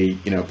necessarily,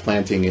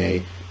 planting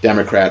a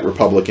Democrat,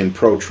 Republican,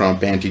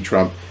 pro-Trump,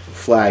 anti-Trump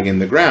flag in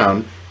the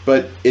ground,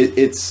 but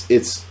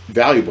it's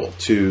valuable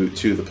to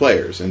the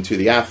players and to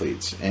the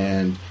athletes,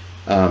 and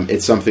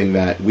it's something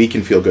that we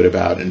can feel good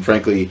about. And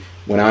frankly,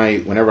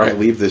 whenever I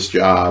leave this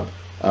job,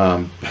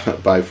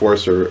 by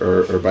force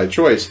or by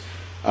choice,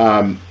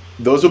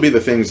 those will be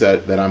the things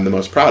that I'm the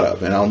most proud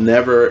of. And I'll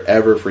never,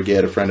 ever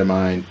forget a friend of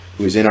mine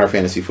who is in our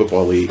fantasy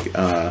football league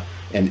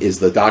and is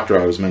the doctor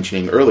I was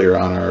mentioning earlier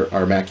on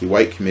our Mackie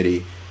White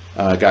committee,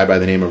 a guy by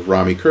the name of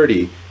Rami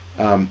Kurdi.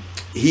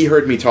 He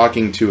heard me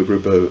talking to a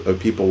group of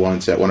people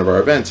once at one of our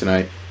events, and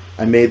I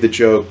made the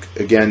joke,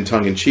 again,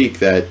 tongue-in-cheek,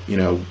 that,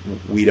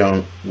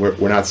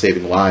 we're not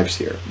saving lives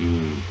here.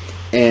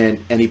 And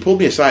he pulled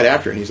me aside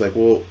after, and he's like,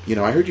 well,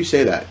 I heard you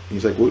say that. And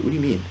he's like, what do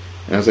you mean?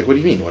 And I was like, what do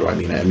you mean? What do I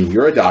mean? I mean,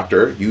 you're a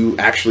doctor. You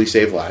actually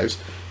save lives.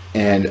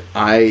 And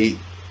I,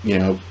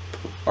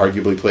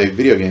 arguably play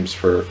video games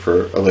for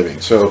a living.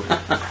 So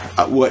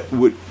what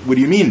do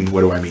you mean,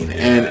 what do I mean?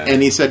 Yeah.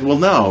 And he said, well,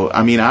 no.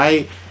 I mean,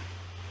 I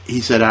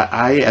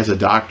as a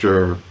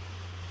doctor,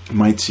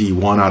 might see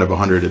 1 out of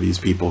 100 of these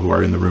people who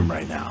are in the room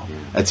right now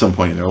at some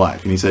point in their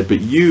life. And he said,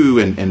 but you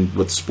and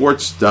what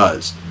sports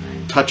does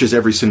touches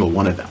every single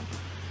one of them.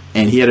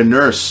 And he had a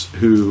nurse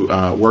who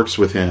works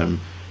with him,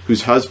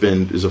 whose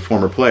husband is a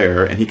former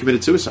player, and he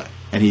committed suicide.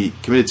 And he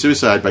committed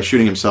suicide by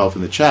shooting himself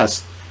in the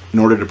chest in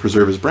order to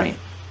preserve his brain.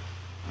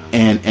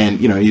 And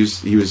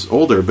he was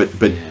older, but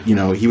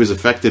he was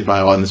affected by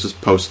all, and this was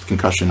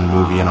post-concussion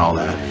movie and all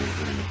that.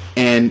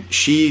 And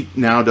she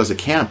now does a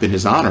camp in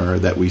his honor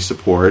that we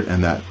support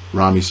and that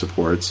Rami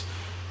supports.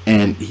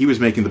 And he was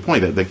making the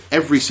point that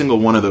every single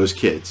one of those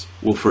kids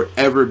will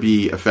forever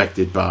be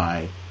affected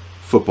by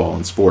football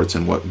and sports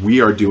and what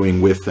we are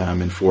doing with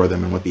them and for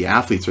them and what the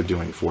athletes are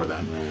doing for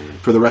them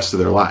for the rest of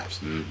their lives.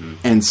 Mm-hmm.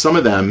 And some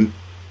of them,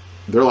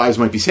 their lives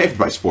might be saved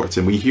by sports.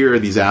 And we hear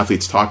these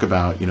athletes talk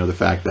about, the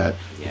fact that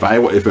if I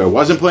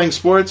wasn't playing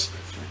sports,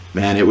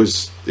 man, it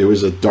was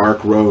a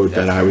dark road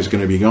that I was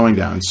going to be going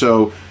down.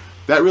 So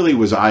that really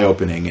was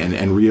eye-opening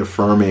and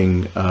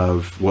reaffirming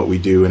of what we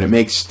do. And it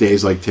makes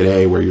days like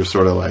today where you're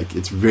sort of like,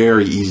 it's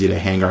very easy to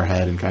hang our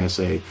head and kind of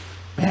say,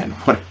 man,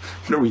 what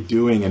are we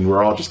doing? And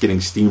we're all just getting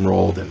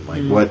steamrolled and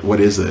like, what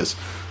is this?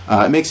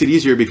 It makes it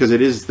easier because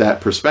it is that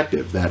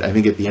perspective that I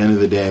think at the end of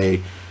the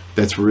day,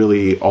 that's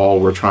really all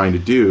we're trying to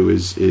do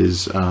is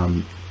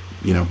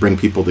bring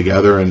people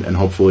together and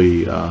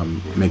hopefully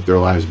make their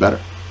lives better.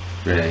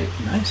 Right.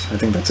 Nice. I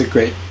think that's a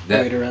great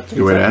way to wrap things up.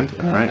 Good way to end?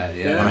 All right.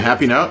 Yeah. On a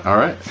happy note? All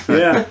right.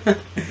 Yeah.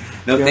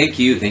 No, thank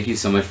you. Thank you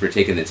so much for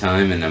taking the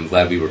time, and I'm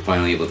glad we were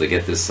finally able to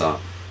get this on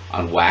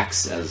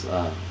wax, as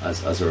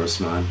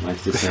Osman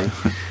likes to say.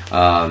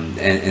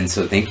 And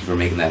so thank you for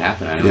making that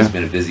happen. I know it's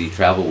been a busy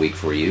travel week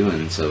for you,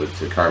 and so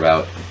to carve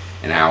out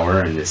an hour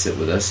and to sit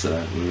with us,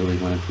 we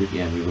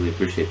really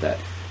appreciate that.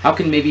 How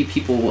can maybe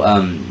people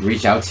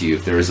reach out to you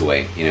if there is a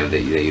way, that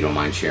you don't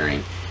mind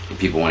sharing? If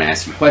people want to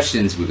ask you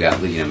questions, we've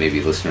got,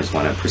 maybe listeners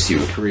want to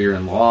pursue a career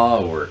in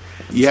law or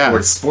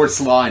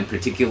sports law in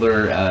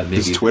particular. Maybe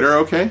is Twitter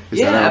okay? Is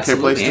that an okay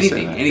place to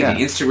say that? Anything.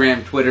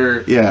 Instagram,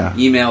 Twitter,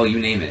 email, you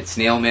name it.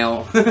 Snail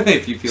mail,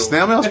 if you feel.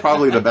 Snail mail is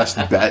probably the best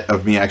bet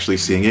of me actually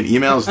seeing it.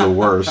 Email is the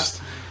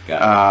worst.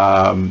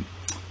 Probably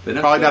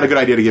not a good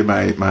idea to give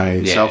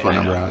my cell phone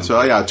number out.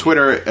 So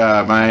Twitter.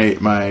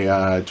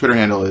 My Twitter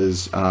handle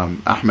is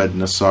Ahmad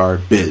Nassar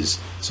Biz.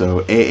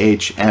 So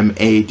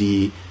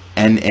AHMAD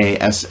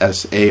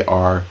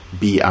NASSARBIZ,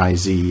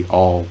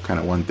 all kind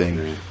of one thing.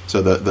 Right.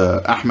 So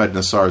the Ahmad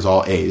Nassar is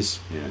all A's.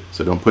 Yeah.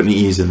 So don't put any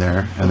E's in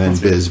there, and then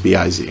Biz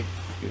BIZ.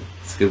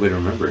 It's a good way to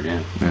remember it.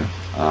 Yeah.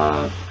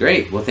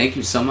 Great. Well, thank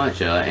you so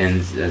much.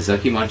 And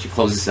Zaki, why don't you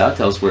close this out?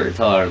 Tell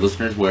our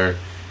listeners where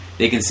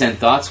they can send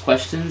thoughts,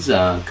 questions,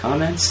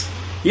 comments.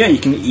 Yeah, you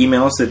can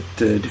email us at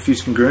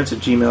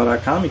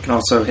diffusedcongruence@gmail.com. You can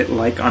also hit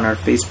like on our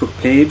Facebook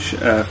page,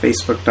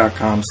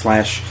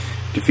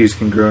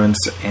 facebook.com/diffusecongruence,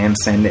 and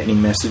send any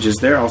messages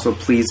there. Also,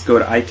 please go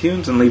to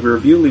iTunes and leave a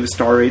review, leave a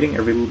star rating.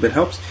 Every little bit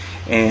helps.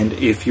 And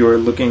if you're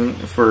looking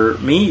for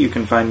me, you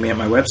can find me at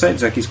my website,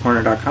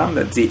 zakiscorner.com.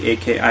 That's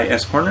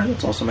ZAKIS Corner.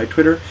 That's also my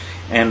Twitter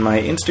and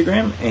my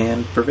Instagram.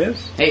 And Parvez?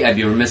 Hey, I'd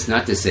be remiss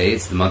not to say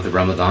it's the month of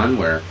Ramadan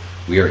where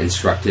we are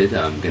instructed,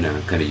 I'm going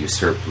to kind of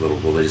usurp a little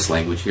religious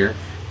language here,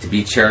 to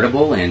be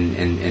charitable,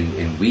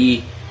 and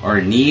we are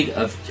in need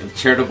of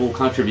charitable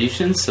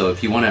contributions. So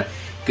if you want to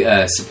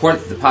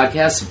support the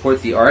podcast,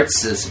 support the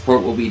arts,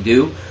 support what we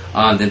do,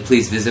 then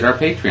please visit our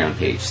Patreon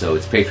page. So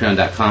it's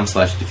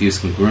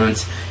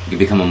patreon.com/diffusecongruence. You can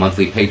become a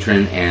monthly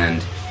patron,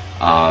 and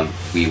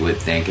we would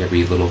thank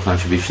every little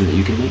contribution that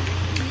you can make.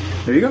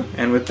 There you go.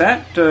 And with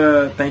that,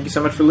 thank you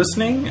so much for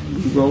listening.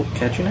 We will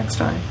catch you next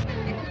time.